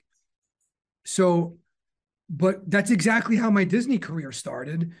 But that's exactly how my Disney career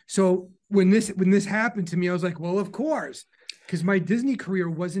started. So when this happened to me, I was like, well, of course, because my Disney career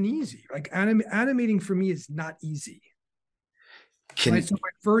wasn't easy. Like animating for me is not easy. So my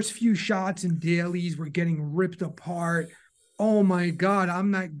first few shots and dailies were getting ripped apart. Oh my God, I'm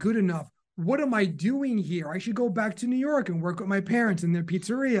not good enough. What am I doing here? I should go back to New York and work with my parents in their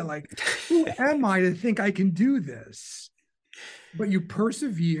pizzeria. Who am I to think I can do this? But you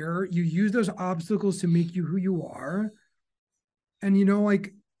persevere, you use those obstacles to make you who you are. And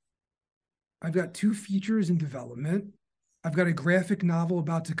I've got 2 features in development. I've got a graphic novel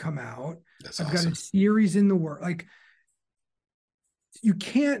about to come out. I've got a series in the work. You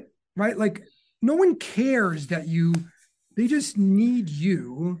can't, right? No one cares that they just need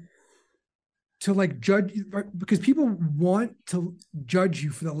you to judge, right? Because people want to judge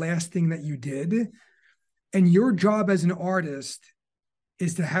you for the last thing that you did. And your job as an artist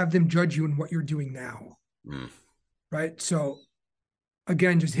is to have them judge you in what you're doing now. Right? So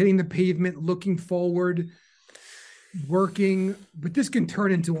again, just hitting the pavement, looking forward, working, but this can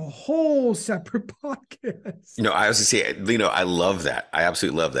turn into a whole separate podcast. I was to say, Lino, I love that. I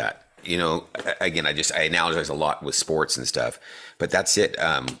absolutely love that. Again, I analogize a lot with sports and stuff, but that's it.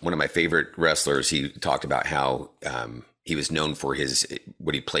 One of my favorite wrestlers, he talked about how he was known for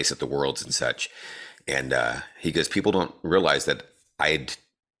what he placed at the Worlds and such. And he goes, people don't realize that I'd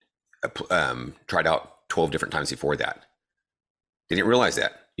tried out 12 different times before that. They didn't realize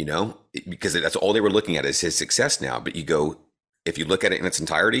that, because that's all they were looking at is his success now. But if you look at it in its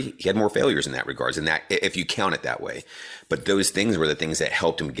entirety, he had more failures in that regards, and that if you count it that way. But those things were the things that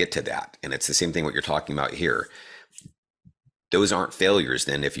helped him get to that. And it's the same thing what you're talking about here. Those aren't failures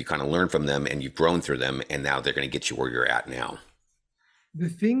then if you kind of learn from them and you've grown through them, and now they're going to get you where you're at now. The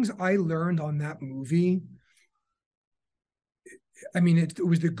things I learned on that movie, I mean, it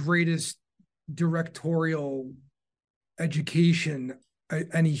was the greatest directorial education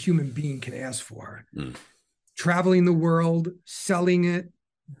any human being can ask for. Traveling the world, selling it,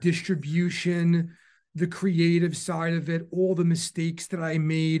 distribution, the creative side of it, all the mistakes that I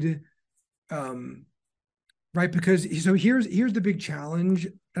made. Right? Because here's the big challenge,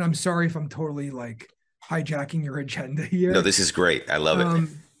 and I'm sorry if I'm totally like hijacking your agenda here. No, this is great. I love it.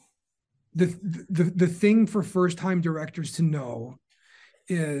 The thing for first-time directors to know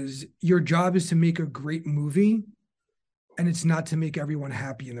is your job is to make a great movie, and it's not to make everyone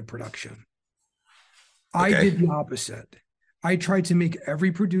happy in the production. Okay. I did the opposite. I tried to make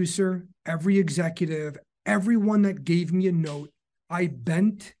every producer, every executive, everyone that gave me a note, I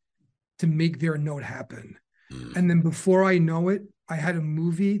bent to make their note happen. And then before I know it, I had a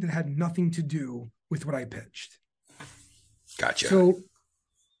movie that had nothing to do with what I pitched. Gotcha. So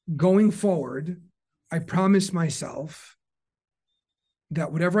going forward, I promised myself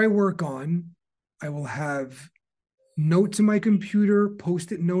that whatever I work on, I will have notes in my computer,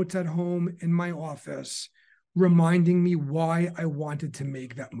 Post-it notes at home in my office, reminding me why I wanted to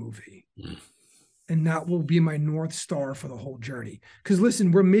make that movie. And that will be my North Star for the whole journey. Because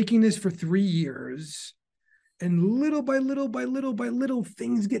listen, we're making this for 3 years, and little by little by little by little,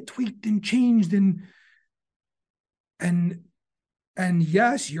 things get tweaked and changed. And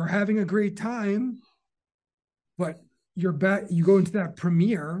yes, you're having a great time, but you're back, you go into that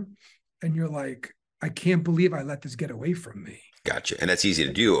premiere and you're like, I can't believe I let this get away from me. Gotcha. And that's easy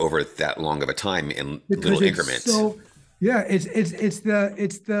to do over that long of a time in little increments. So yeah, it's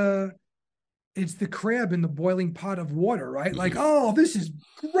the crab in the boiling pot of water, right? Like, oh, this is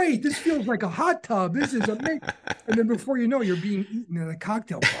great. This feels like a hot tub. This is amazing. And then before you know, you're being eaten at a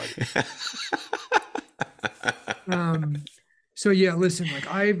cocktail party. So yeah, listen,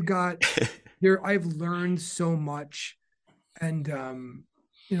 like I've learned so much, and I'm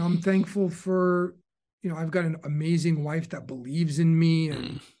thankful for, I've got an amazing wife that believes in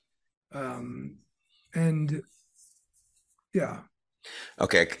me, and yeah.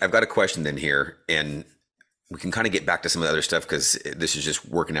 Okay, I've got a question then here, and we can kind of get back to some of the other stuff because this is just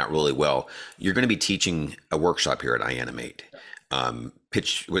working out really well. You're going to be teaching a workshop here at iAnimate.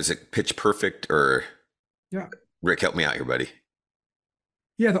 Pitch Perfect, or yeah? Rick, help me out here, buddy.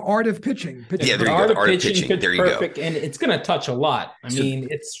 Yeah, the art of pitching. Yeah, there you go. Art of pitching. There you go. And it's going to touch a lot. I mean,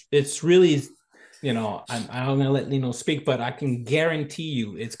 it's really, I'm going to let Lino speak, but I can guarantee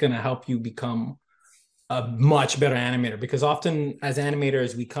you it's going to help you become a much better animator, because often as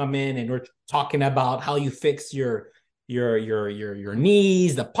animators we come in and we're talking about how you fix your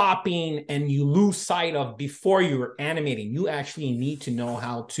knees, the popping, and you lose sight of before you're animating. You actually need to know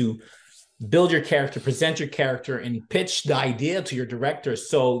how to build your character, present your character, and pitch the idea to your director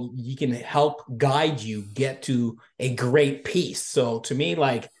so you can help guide you get to a great piece. So to me,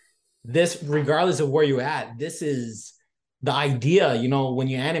 like this, regardless of where you're at, this is the idea. When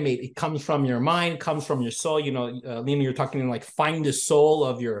you animate, it comes from your mind, comes from your soul. Lino, you're talking like find the soul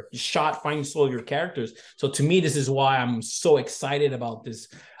of your shot, find the soul of your characters. So to me, this is why I'm so excited about this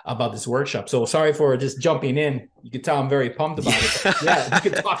workshop. So sorry for just jumping in. You can tell I'm very pumped about it. Yeah,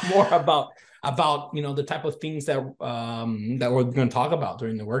 you could talk more about the type of things that we're going to talk about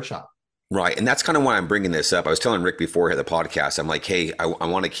during the workshop. Right. And that's kind of why I'm bringing this up. I was telling Rick before the podcast, I'm like, hey, I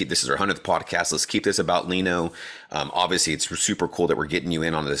want to keep, this is our 100th podcast. Let's keep this about Lino. Obviously it's super cool that we're getting you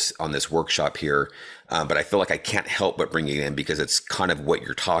in on this workshop here. But I feel like I can't help but bring you in because it's kind of what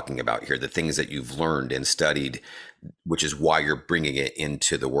you're talking about here, the things that you've learned and studied, which is why you're bringing it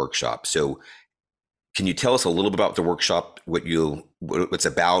into the workshop. So can you tell us a little bit about the workshop, what it's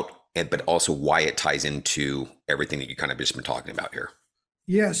about, but also why it ties into everything that you kind of just been talking about here?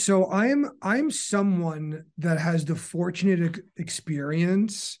 Yeah, so I'm someone that has the fortunate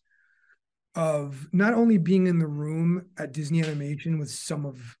experience of not only being in the room at Disney Animation with some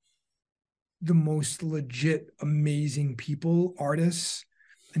of the most legit, amazing people, artists,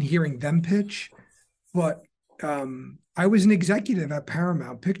 and hearing them pitch, but I was an executive at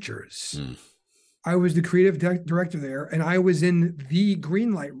Paramount Pictures. I was the creative director there, and I was in the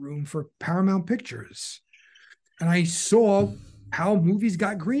green light room for Paramount Pictures. And I saw how movies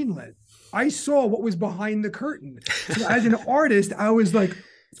got greenlit. I saw what was behind the curtain. So as an artist, I was like,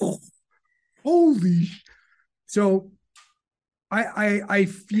 oh, holy. So I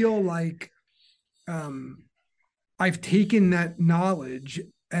feel like I've taken that knowledge,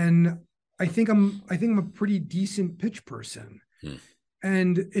 and I think I'm a pretty decent pitch person.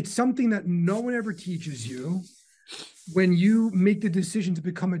 And it's something that no one ever teaches you. When you make the decision to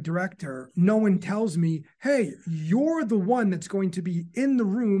become a director, no one tells me, hey, you're the one that's going to be in the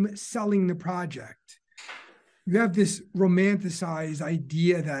room selling the project. You have this romanticized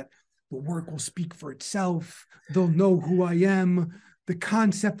idea that the work will speak for itself. They'll know who I am. The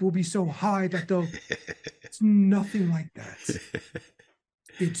concept will be so high that it's nothing like that.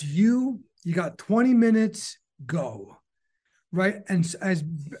 It's you got 20 minutes, go. Right. And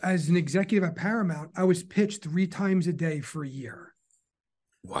as an executive at Paramount, I was pitched 3 times a day for a year.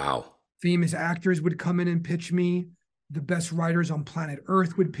 Wow. Famous actors would come in and pitch me. The best writers on planet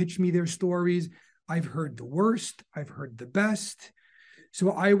Earth would pitch me their stories. I've heard the worst. I've heard the best.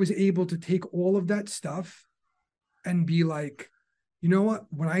 So I was able to take all of that stuff and be like, you know what?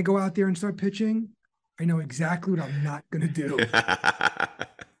 When I go out there and start pitching, I know exactly what I'm not going to do.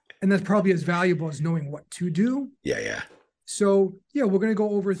 And that's probably as valuable as knowing what to do. Yeah. So, yeah, we're going to go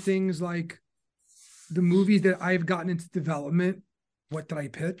over things like the movies that I've gotten into development. What did I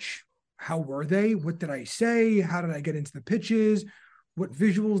pitch? How were they? What did I say? How did I get into the pitches? What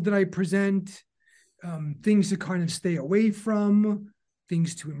visuals did I present? Things to kind of stay away from,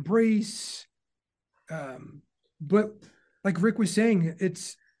 things to embrace. But like Rick was saying,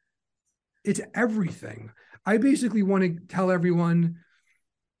 it's everything. I basically want to tell everyone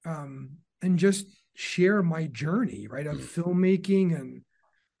and just share my journey, right, of filmmaking, and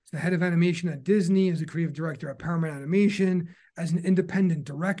as the head of animation at Disney, as a creative director at Paramount Animation, as an independent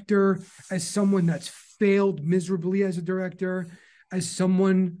director, as someone that's failed miserably as a director, as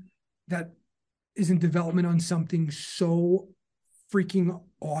someone that is in development on something so freaking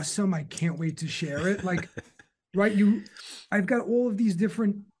awesome. I can't wait to share it. Like, right, I've got all of these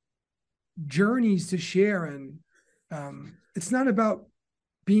different journeys to share, and it's not about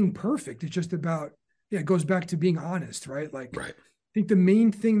being perfect. It's just about, it goes back to being honest, right? Like, right. I think the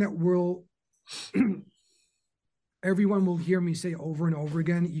main thing that everyone will hear me say over and over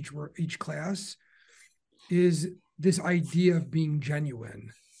again, each class, is this idea of being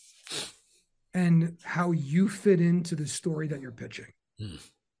genuine and how you fit into the story that you're pitching,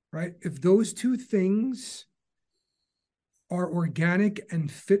 right? If those two things are organic and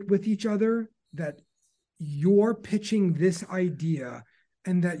fit with each other, that you're pitching this idea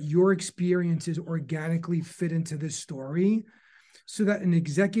and that your experiences organically fit into this story, so that an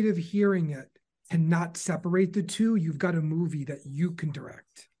executive hearing it cannot separate the two, you've got a movie that you can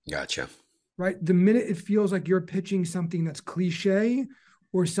direct. Gotcha. Right? The minute it feels like you're pitching something that's cliche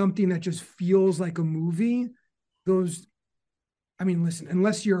or something that just feels like a movie, listen,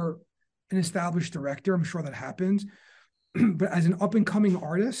 unless you're an established director, I'm sure that happens. But as an up-and-coming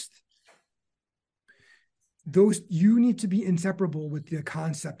artist, you need to be inseparable with the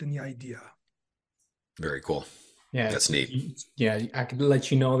concept and the idea. Very cool. Yeah, that's neat. Yeah, I could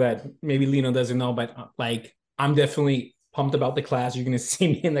let you know that maybe Lino doesn't know, but like, I'm definitely pumped about the class. You're going to see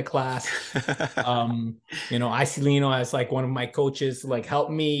me in the class. I see Lino as like one of my coaches, like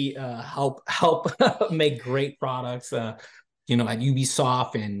help me help make great products, at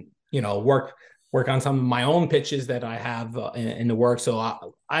Ubisoft, and, work on some of my own pitches that I have in the work. So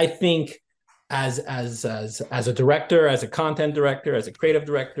I think as a director, as a content director, as a creative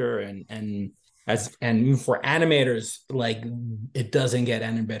director, and for animators, like, it doesn't get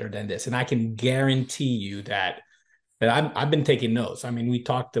any better than this. And I can guarantee you that I've been taking notes. I mean, we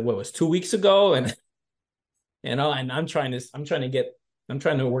talked 2 weeks ago, and and I'm trying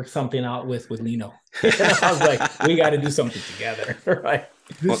to work something out with Lino. I was like, we got to do something together, right?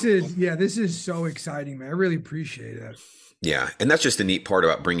 This is so exciting, man. I really appreciate it. Yeah, and that's just the neat part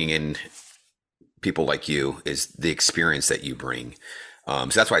about bringing in people like you, is the experience that you bring. So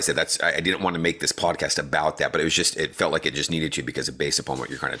that's why I said I didn't want to make this podcast about that, but it felt like it just needed to, because of based upon what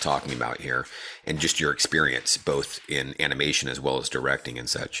you're kind of talking about here, and just your experience both in animation as well as directing and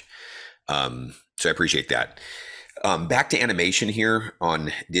such. So I appreciate that. Back to animation here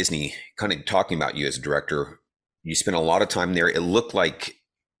on Disney, kind of talking about you as a director. You spent a lot of time there. It looked like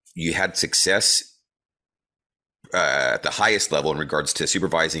you had success at the highest level in regards to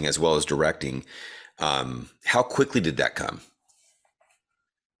supervising as well as directing. How quickly did that come?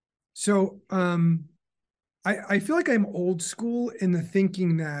 So I feel like I'm old school in the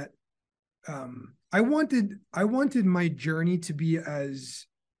thinking that I wanted my journey to be as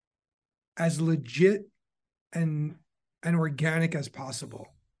legit and organic as possible,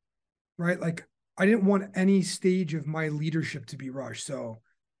 right? Like I didn't want any stage of my leadership to be rushed. So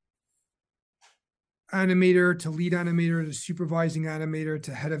animator to lead animator to supervising animator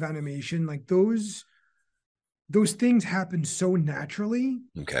to head of animation, like those things happen so naturally.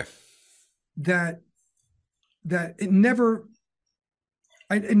 Okay. That it never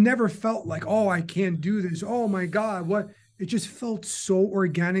felt like, oh, I can't do this. Oh my God, what? It just felt so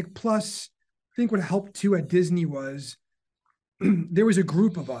organic. Plus, I think what helped too at Disney was there was a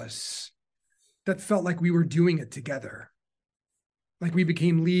group of us that felt like we were doing it together. Like we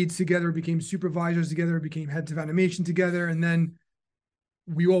became leads together, became supervisors together, became heads of animation together, and then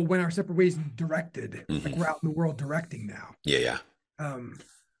we all went our separate ways and directed. Mm-hmm. Like we're out in the world directing now. Yeah.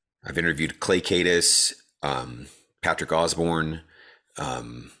 I've interviewed Clay Cadis, Patrick Osborne.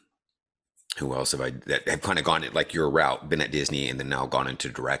 Who else have I that have kind of gone like your route, been at Disney and then now gone into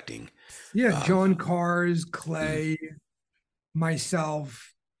directing? Yeah, John Cars, Clay,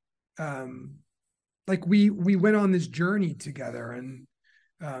 myself. Like we went on this journey together, and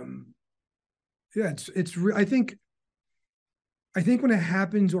yeah, I think when it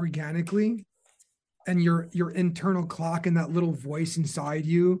happens organically, and your internal clock and that little voice inside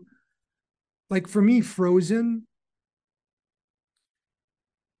you, like for me, Frozen,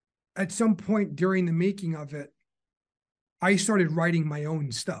 at some point during the making of it, I started writing my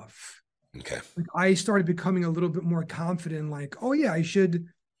own stuff. Okay. Like I started becoming a little bit more confident, like, oh yeah,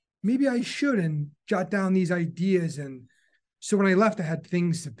 maybe I should, and jot down these ideas. And so when I left, I had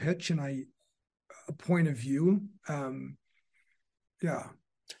things to pitch and a point of view. Yeah.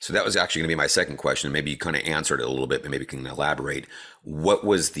 So that was actually going to be my second question. Maybe you kind of answered it a little bit, but maybe you can elaborate. What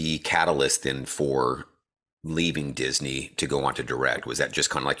was the catalyst then for leaving Disney to go on to direct? Was that just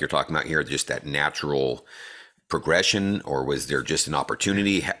kind of like you're talking about here, just that natural progression, or was there just an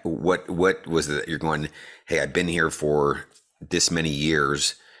opportunity? What was it that you're going, hey, I've been here for this many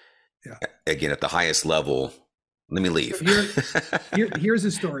years, yeah, again, at the highest level, let me leave. So here's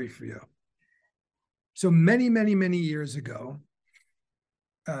a story for you. So many, many, many years ago,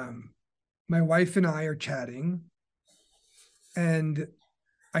 my wife and I are chatting, and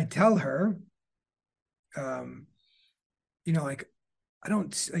I tell her, like, I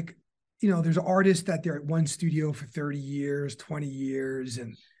don't like, there's artists that they're at one studio for 30 years, 20 years.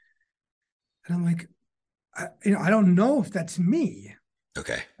 And I'm like, I don't know if that's me.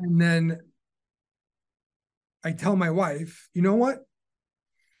 Okay. And then I tell my wife, you know what?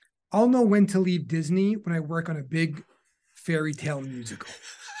 I'll know when to leave Disney when I work on a big fairy tale musical.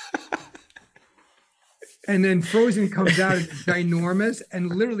 And then Frozen comes out and it's ginormous. And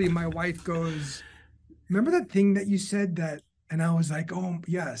literally my wife goes, remember that thing that you said that? And I was like, oh,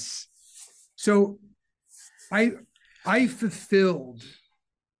 yes. So I fulfilled,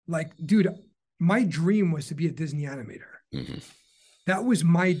 like, dude, my dream was to be a Disney animator. Mm-hmm. That was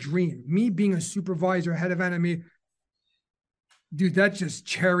my dream. Me being a supervisor, head of anime, dude, that's just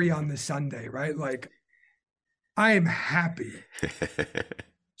cherry on the sundae, right? Like, I am happy.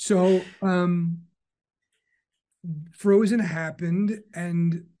 So Frozen happened,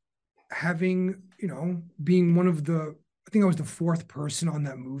 and having, being one of the, I think I was the fourth person on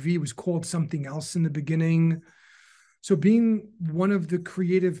that movie. It was called something else in the beginning. So being one of the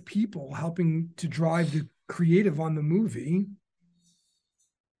creative people helping to drive the creative on the movie,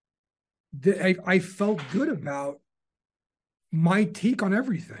 I felt good about my take on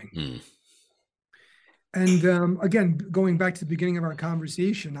everything. Mm. And again, going back to the beginning of our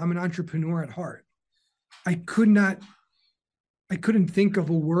conversation, I'm an entrepreneur at heart. I couldn't think of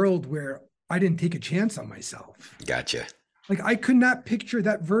a world where I didn't take a chance on myself. Gotcha. Like I could not picture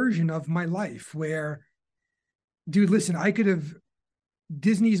that version of my life where, dude, listen,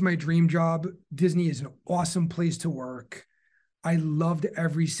 Disney's my dream job. Disney is an awesome place to work. I loved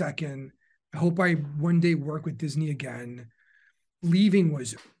every second. I hope I one day work with Disney again. Leaving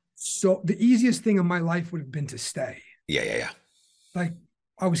was the easiest thing in my life would have been to stay. Yeah. Like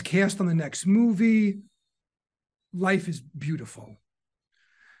I was cast on the next movie. Life is beautiful.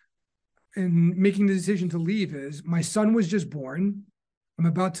 And making the decision to leave is my son was just born. I'm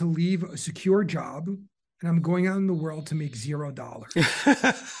about to leave a secure job, and I'm going out in the world to make $0.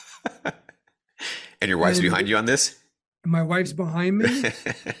 And your wife's behind you on this? My wife's behind me.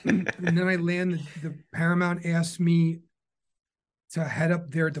 And then I land, the Paramount asked me to head up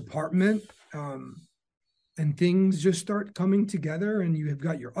their department. And things just start coming together, and you have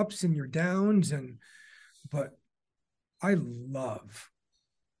got your ups and your downs. But I love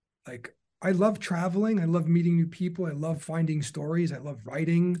traveling. I love meeting new people. I love finding stories. I love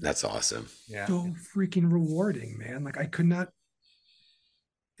writing. That's awesome. Yeah. So freaking rewarding, man. Like I can't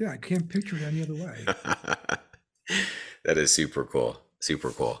picture it any other way. That is super cool.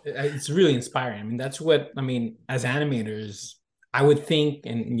 Super cool. It's really inspiring. I mean, that's what, as animators, I would think,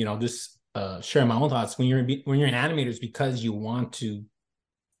 and, just share my own thoughts when you're an animator, is because you want to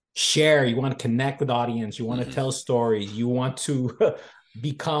share, you want to connect with audience, you want to tell stories, you want to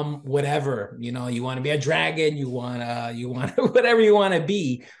become whatever, you want to be a dragon, you want whatever you want to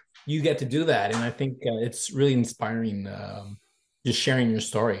be, you get to do that. And I think it's really inspiring, just sharing your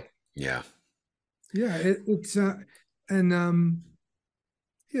story. Yeah, it's I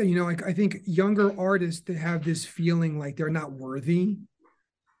think younger artists, they have this feeling like they're not worthy,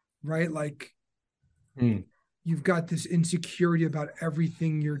 right? Like you've got this insecurity about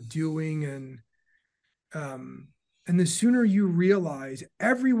everything you're doing, and the sooner you realize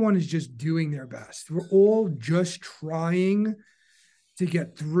everyone is just doing their best, we're all just trying to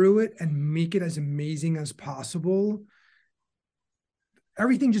get through it and make it as amazing as possible,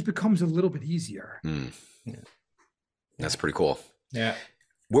 everything just becomes a little bit easier. Yeah. That's pretty cool. Yeah.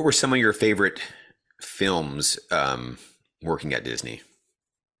 What were some of your favorite films working at Disney?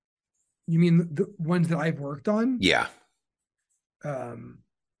 You mean the ones that I've worked on? Yeah. I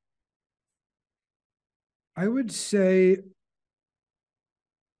would say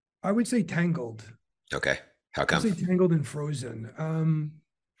Tangled. Okay. How come? I would say Tangled and Frozen.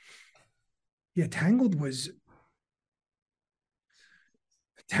 Yeah, Tangled was.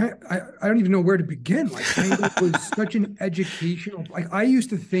 I don't even know where to begin. Like Tangled was such an educational. Like I used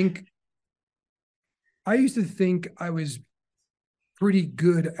to think I was pretty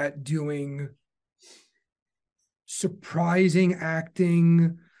good at doing surprising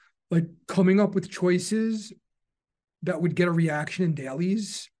acting, like coming up with choices that would get a reaction in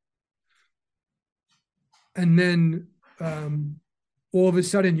dailies. And then all of a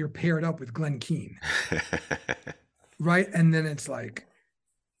sudden you're paired up with Glenn Keane. Right? And then it's like,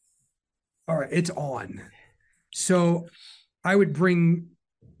 all right, it's on. So I would bring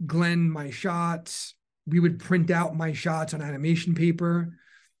Glenn my shots. We would print out my shots on animation paper,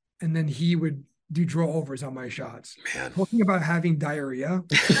 and then he would do draw overs on my shots. Man. Talking about having diarrhea.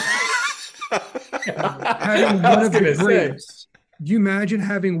 Having one of the greats. Do you imagine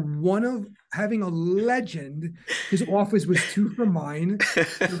having a legend? His office was 2 for mine. So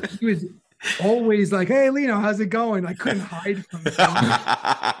he was always like, "Hey, Lino, how's it going?" I couldn't hide from him.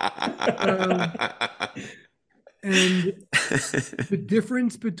 And the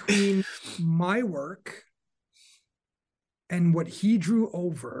difference between my work and what he drew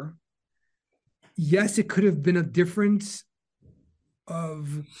over, yes, it could have been a difference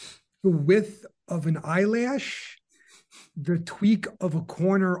of the width of an eyelash, the tweak of a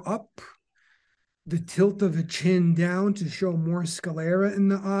corner up, the tilt of a chin down to show more sclera in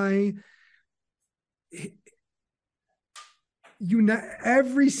the eye.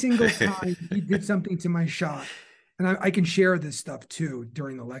 Every single time he did something to my shot, and I can share this stuff too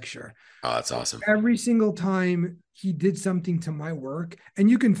during the lecture. Oh, that's awesome. Every single time he did something to my work, and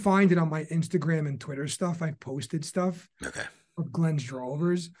you can find it on my Instagram and Twitter stuff. I've posted stuff of Glenn's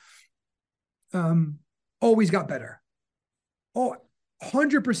drawovers. Always got better. Oh,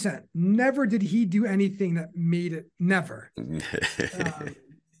 100%. Never did he do anything that made it, never.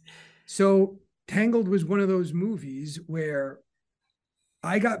 So Tangled was one of those movies where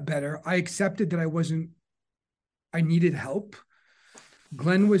I got better. I accepted that I needed help.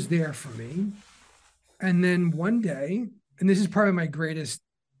 Glenn was there for me. And then one day, and this is probably my greatest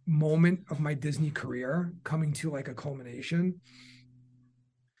moment of my Disney career, coming to like a culmination.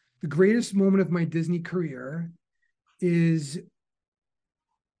 The greatest moment of my Disney career is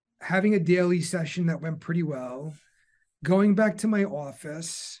having a daily session that went pretty well, going back to my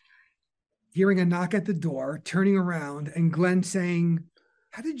office, hearing a knock at the door, turning around, and Glenn saying,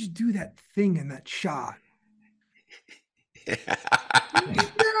 "How did you do that thing in that shot?" Yes!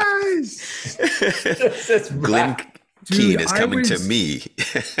 Glenn Keane is coming to me.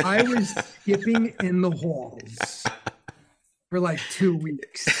 I was skipping in the halls for like 2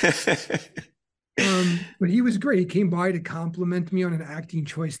 weeks. But he was great. He came by to compliment me on an acting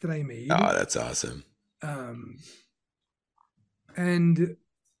choice that I made. Oh, that's awesome. And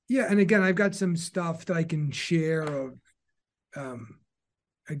yeah, and again, I've got some stuff that I can share of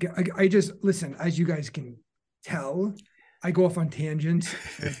I just listen, as you guys can tell, I go off on tangents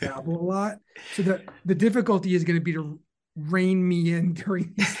and I babble a lot. So the difficulty is going to be to rein me in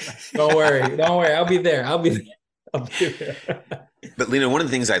during these lessons. Don't worry. I'll be there. But Lino, one of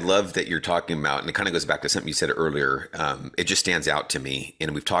the things I love that you're talking about, and it kind of goes back to something you said earlier, it just stands out to me.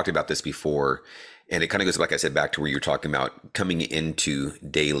 And we've talked about this before, and it kind of goes, like I said, back to where you're talking about coming into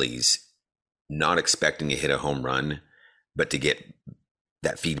dailies, not expecting to hit a home run, but to get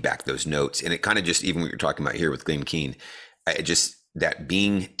that feedback, those notes. And it kind of just, even what you're talking about here with Glenn Keane, just that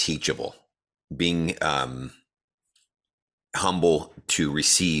being teachable, being humble to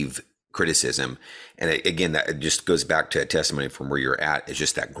receive criticism. And again, that just goes back to a testimony from where you're at. It's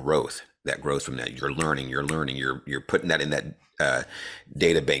just that growth from that. You're learning, you're putting that in that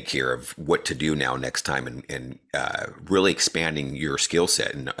data bank here of what to do now next time, and really expanding your skill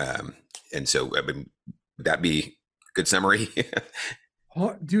set. And so, I mean, would that be a good summary?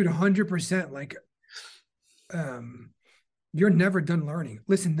 Dude, 100%. Like, you're never done learning.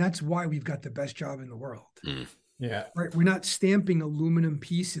 Listen, that's why we've got the best job in the world. Yeah. Right. We're not stamping aluminum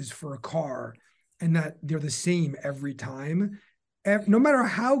pieces for a car and that they're the same every time. No matter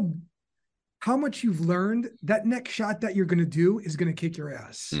how much you've learned, that next shot that you're going to do is going to kick your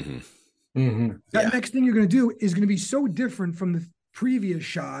ass. That next thing you're going to do is going to be so different from the previous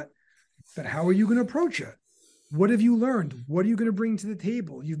shot that how are you going to approach it? What have you learned? What are you going to bring to the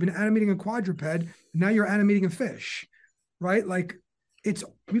table? You've been animating a quadruped. Now you're animating a fish, right? Like,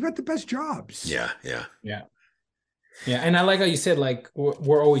 we've got the best jobs. Yeah. And I like how you said, like,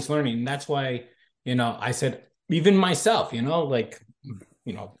 we're always learning. That's why, I said, even myself, taking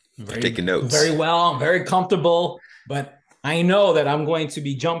notes very well, very comfortable, but I know that I'm going to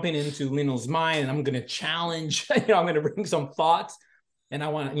be jumping into Lino's mind and I'm going to challenge, I'm going to bring some thoughts. And I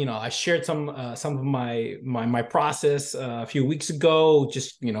want to, I shared some of my process a few weeks ago,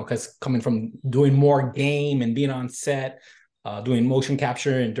 just, because coming from doing more game and being on set, doing motion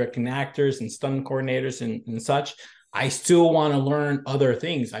capture and directing actors and stunt coordinators and such, I still want to learn other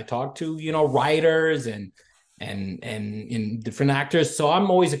things. I talk to, writers and different actors. So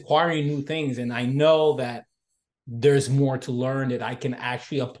I'm always acquiring new things. And I know that there's more to learn that I can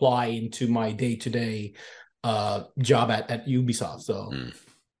actually apply into my day-to-day job at Ubisoft. So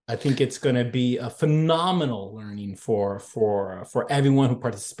I think it's going to be a phenomenal learning for everyone who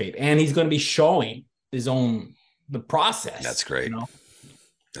participates. And he's going to be showing the process. That's great.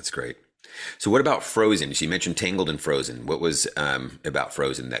 That's great. So what about Frozen? So you mentioned Tangled and Frozen. What was about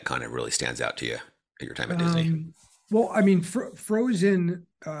Frozen that kind of really stands out to you at your time at Disney? Well, I mean, Frozen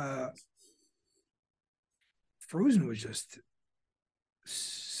was just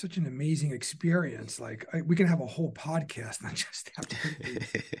such an amazing experience. Like, we can have a whole podcast, not just that movie.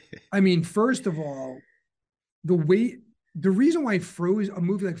 I mean, first of all, the reason why a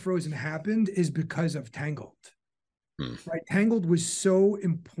movie like Frozen happened is because of Tangled. Right? Tangled was so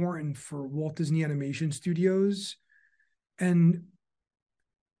important for Walt Disney Animation Studios, and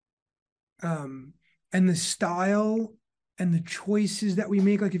the style and the choices that we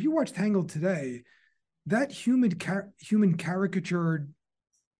make. Like, if you watch Tangled today, that human caricature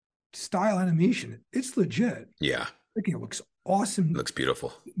style animation, it's legit. Yeah. Like, it looks awesome. It looks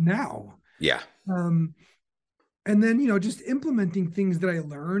beautiful now. Yeah. And then, just implementing things that I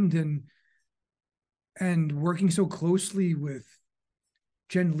learned and working so closely with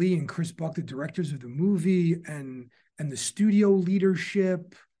Jen Lee and Chris Buck, the directors of the movie, and the studio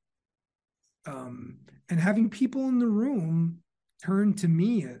leadership, and having people in the room turn to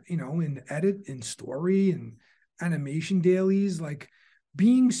me, in edit and story and animation dailies. Like,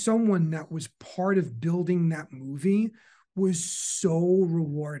 being someone that was part of building that movie was so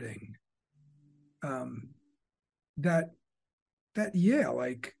rewarding. Like,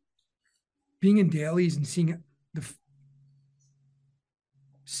 being in dailies and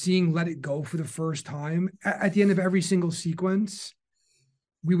seeing Let It Go for the first time at the end of every single sequence,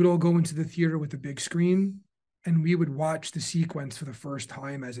 we would all go into the theater with the big screen and we would watch the sequence for the first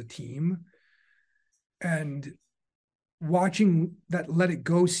time as a team. And watching that Let It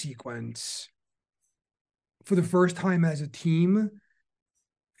Go sequence for the first time as a team,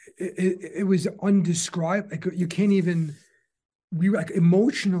 it was undescribable. Like, you can't even, we were like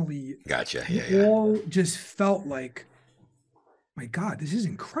emotionally. Gotcha. Yeah. All just felt like, my God, this is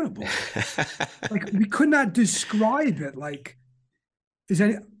incredible. Like, we could not describe it. Like,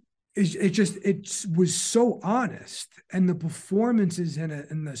 it was so honest, and the performances in it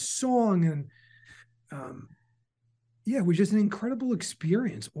and the song, and it was just an incredible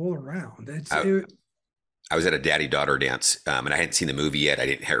experience all around. I was at a daddy-daughter dance, and I hadn't seen the movie yet. I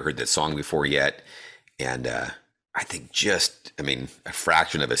hadn't heard the song before yet. And I think just, I mean, a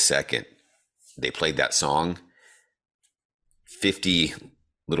fraction of a second, they played that song. 50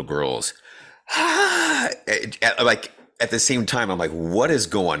 little girls, like at the same time, I'm like, what is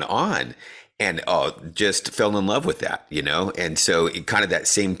going on? And just fell in love with that, you know. And so it kind of that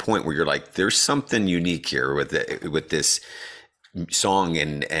same point where you're like, there's something unique here with this song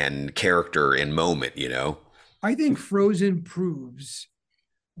and character and moment, you know. I think Frozen proves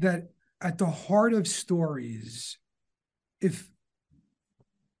that at the heart of stories, if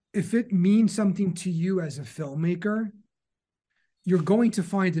it means something to you as a filmmaker, you're going to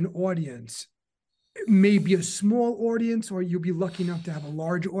find an audience. It may be a small audience, or you'll be lucky enough to have a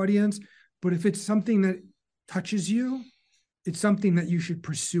large audience. But if it's something that touches you, it's something that you should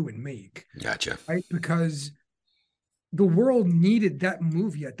pursue and make. Gotcha. Right? Because the world needed that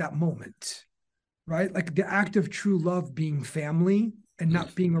movie at that moment, right? Like the act of true love being family and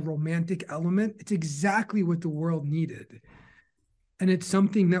not being a romantic element. It's exactly what the world needed. And it's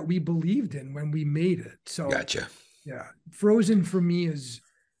something that we believed in when we made it. So, gotcha. Yeah. Frozen for me is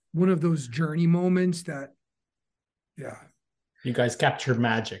one of those journey moments that, yeah. You guys captured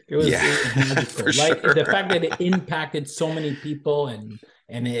magic. It was magical. Like sure. The fact that it impacted so many people and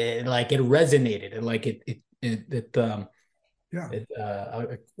it like it resonated and like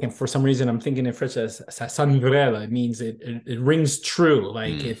and for some reason I'm thinking in French as sangrela. It means it rings true.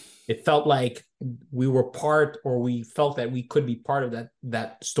 Like it felt like we were part, or we felt that we could be part of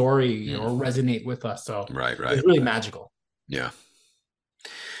that story or resonate with us. So right. It's really magical. Yeah.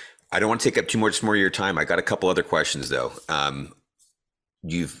 I don't want to take up too much more of your time. I got a couple other questions though.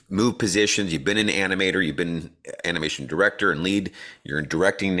 You've moved positions. You've been an animator. You've been animation director and lead. You're in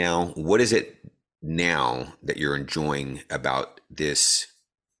directing now. What is it now that you're enjoying about this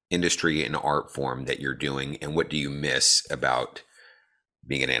industry and art form that you're doing? And what do you miss about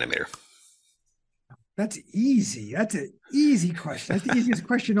being an animator? That's easy. That's an easy question. That's the easiest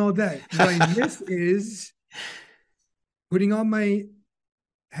question all day. What I miss is putting on my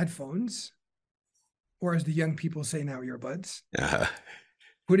headphones, or as the young people say now, earbuds,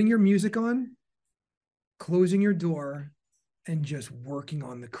 putting your music on, closing your door, and just working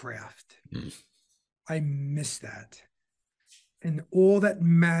on the craft. I miss that. And all that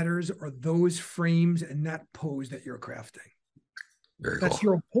matters are those frames and that pose that you're crafting. That's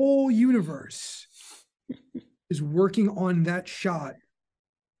cool. Your whole universe is working on that shot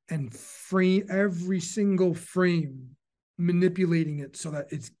and frame every single frame, manipulating it so that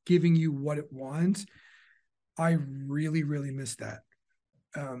it's giving you what it wants. I really, really miss that.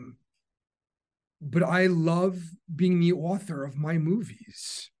 But I love being the author of my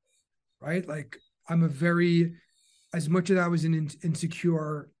movies, right? Like as much as I was an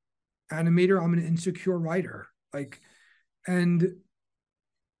insecure animator, I'm an insecure writer. And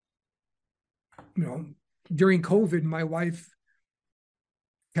you know, during COVID, my wife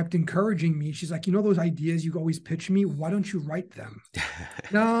kept encouraging me. She's like, those ideas you always pitch me, why don't you write them?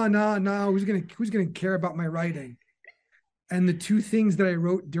 No. Who's gonna care about my writing? And the two things that I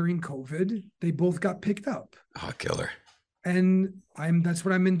wrote during COVID, they both got picked up. Oh, killer. And that's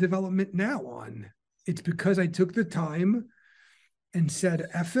what I'm in development now on. It's because I took the time and said,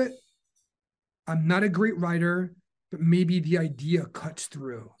 F it. I'm not a great writer, but maybe the idea cuts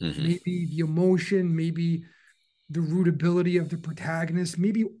through. Maybe the emotion, maybe the rootability of the protagonist,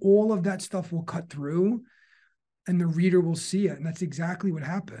 maybe all of that stuff will cut through and the reader will see it. And that's exactly what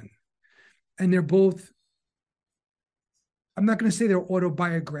happened. And they're both, I'm not going to say they're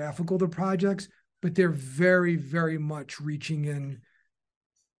autobiographical, the projects, but they're very, very much reaching in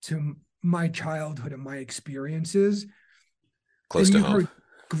to my childhood and my experiences. Close to home. Heard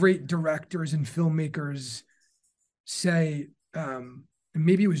great directors and filmmakers say, and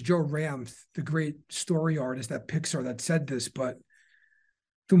maybe it was Joe Ramth, the great story artist at Pixar, that said this, but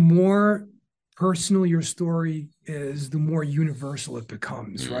the more personal your story is, the more universal it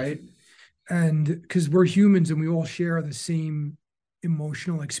becomes, right? And because we're humans and we all share the same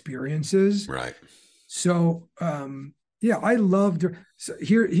emotional experiences. Right. So, I loved her. So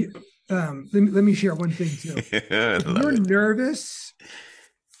let me share one thing too. If you're nervous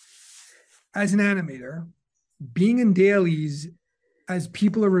as an animator, being in dailies as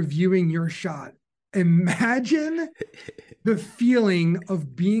people are reviewing your shot, imagine the feeling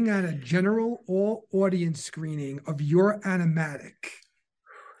of being at a general all audience screening of your animatic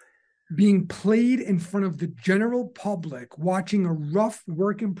being played in front of the general public, watching a rough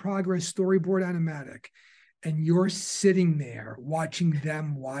work in progress storyboard animatic, and you're sitting there watching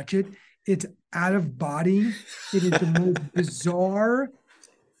them watch it. It's out of body. It is the most bizarre,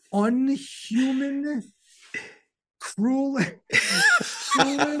 unhuman, cruel,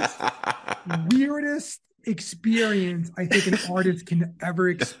 weirdest experience I think an artist can ever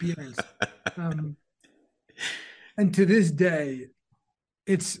experience. And to this day,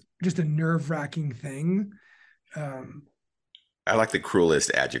 it's just a nerve-wracking thing. I like the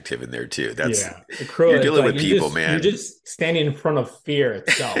cruelest adjective in there too. That's the cruelest. You're dealing with people, man. You're just standing in front of fear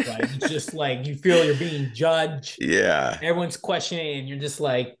itself. Right? It's just like you feel you're being judged. Yeah. Everyone's questioning, and you're just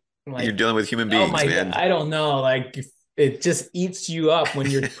like you're dealing with human beings, man. God, I don't know. Like it just eats you up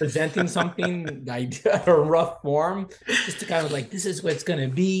when you're presenting something like a rough form, just to kind of like, this is what it's gonna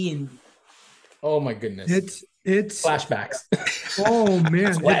be, and oh my goodness, it's flashbacks. Oh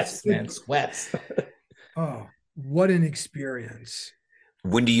man, sweats. Oh, what an experience.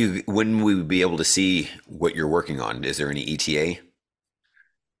 When we would be able to see what you're working on? Is there any ETA?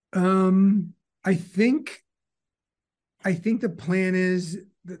 I think the plan is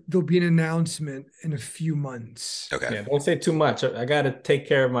that there'll be an announcement in a few months. Okay. Yeah, don't say too much. I got to take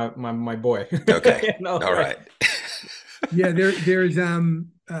care of my boy. Okay. All right. Yeah, there's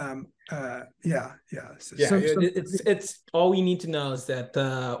it's all we need to know is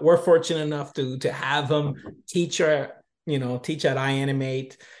that we're fortunate enough to have him teach at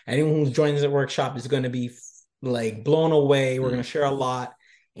iAnimate. Anyone who joins the workshop is going to be like blown away. We're going to share a lot,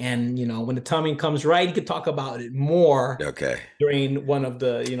 and when the timing comes right, you could talk about it more. Okay. During one of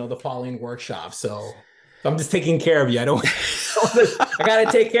the the following workshops. So I'm just taking care of you. I got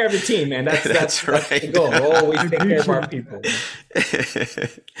to take care of the team, man. That's right. That's the goal. We'll always take care of our people.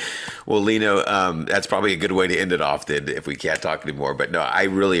 Well, Lino, that's probably a good way to end it off then, if we can't talk anymore. But no, I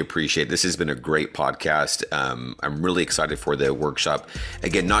really appreciate it. This has been a great podcast. I'm really excited for the workshop.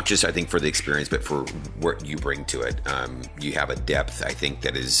 Again, not just I think for the experience, but for what you bring to it. You have a depth, I think,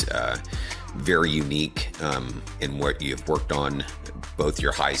 that is very unique in what you've worked on, both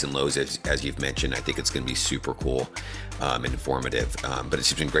your highs and lows, as you've mentioned. I think it's going to be super cool and informative. But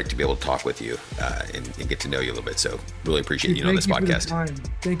it's been great to be able to talk with you and get to know you a little bit. So really appreciate you on this podcast.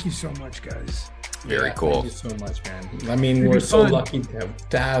 Thank you so much, guys. Very cool. Thank you so much, man. I mean, we're so lucky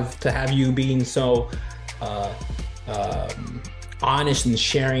to have you being so honest and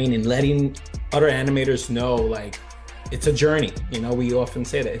sharing and letting other animators know, like, it's a journey. We often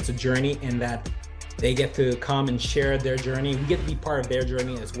say that it's a journey, and that they get to come and share their journey. We get to be part of their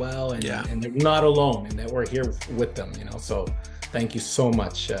journey as well, and they're not alone, and that we're here with them. So thank you so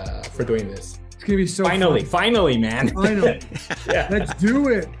much for doing this. It's gonna be so finally, man. Finally. Yeah. Let's do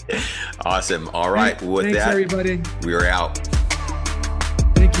it. Awesome. All right. Thanks, everybody. We are out.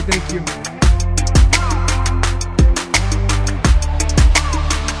 Thank you.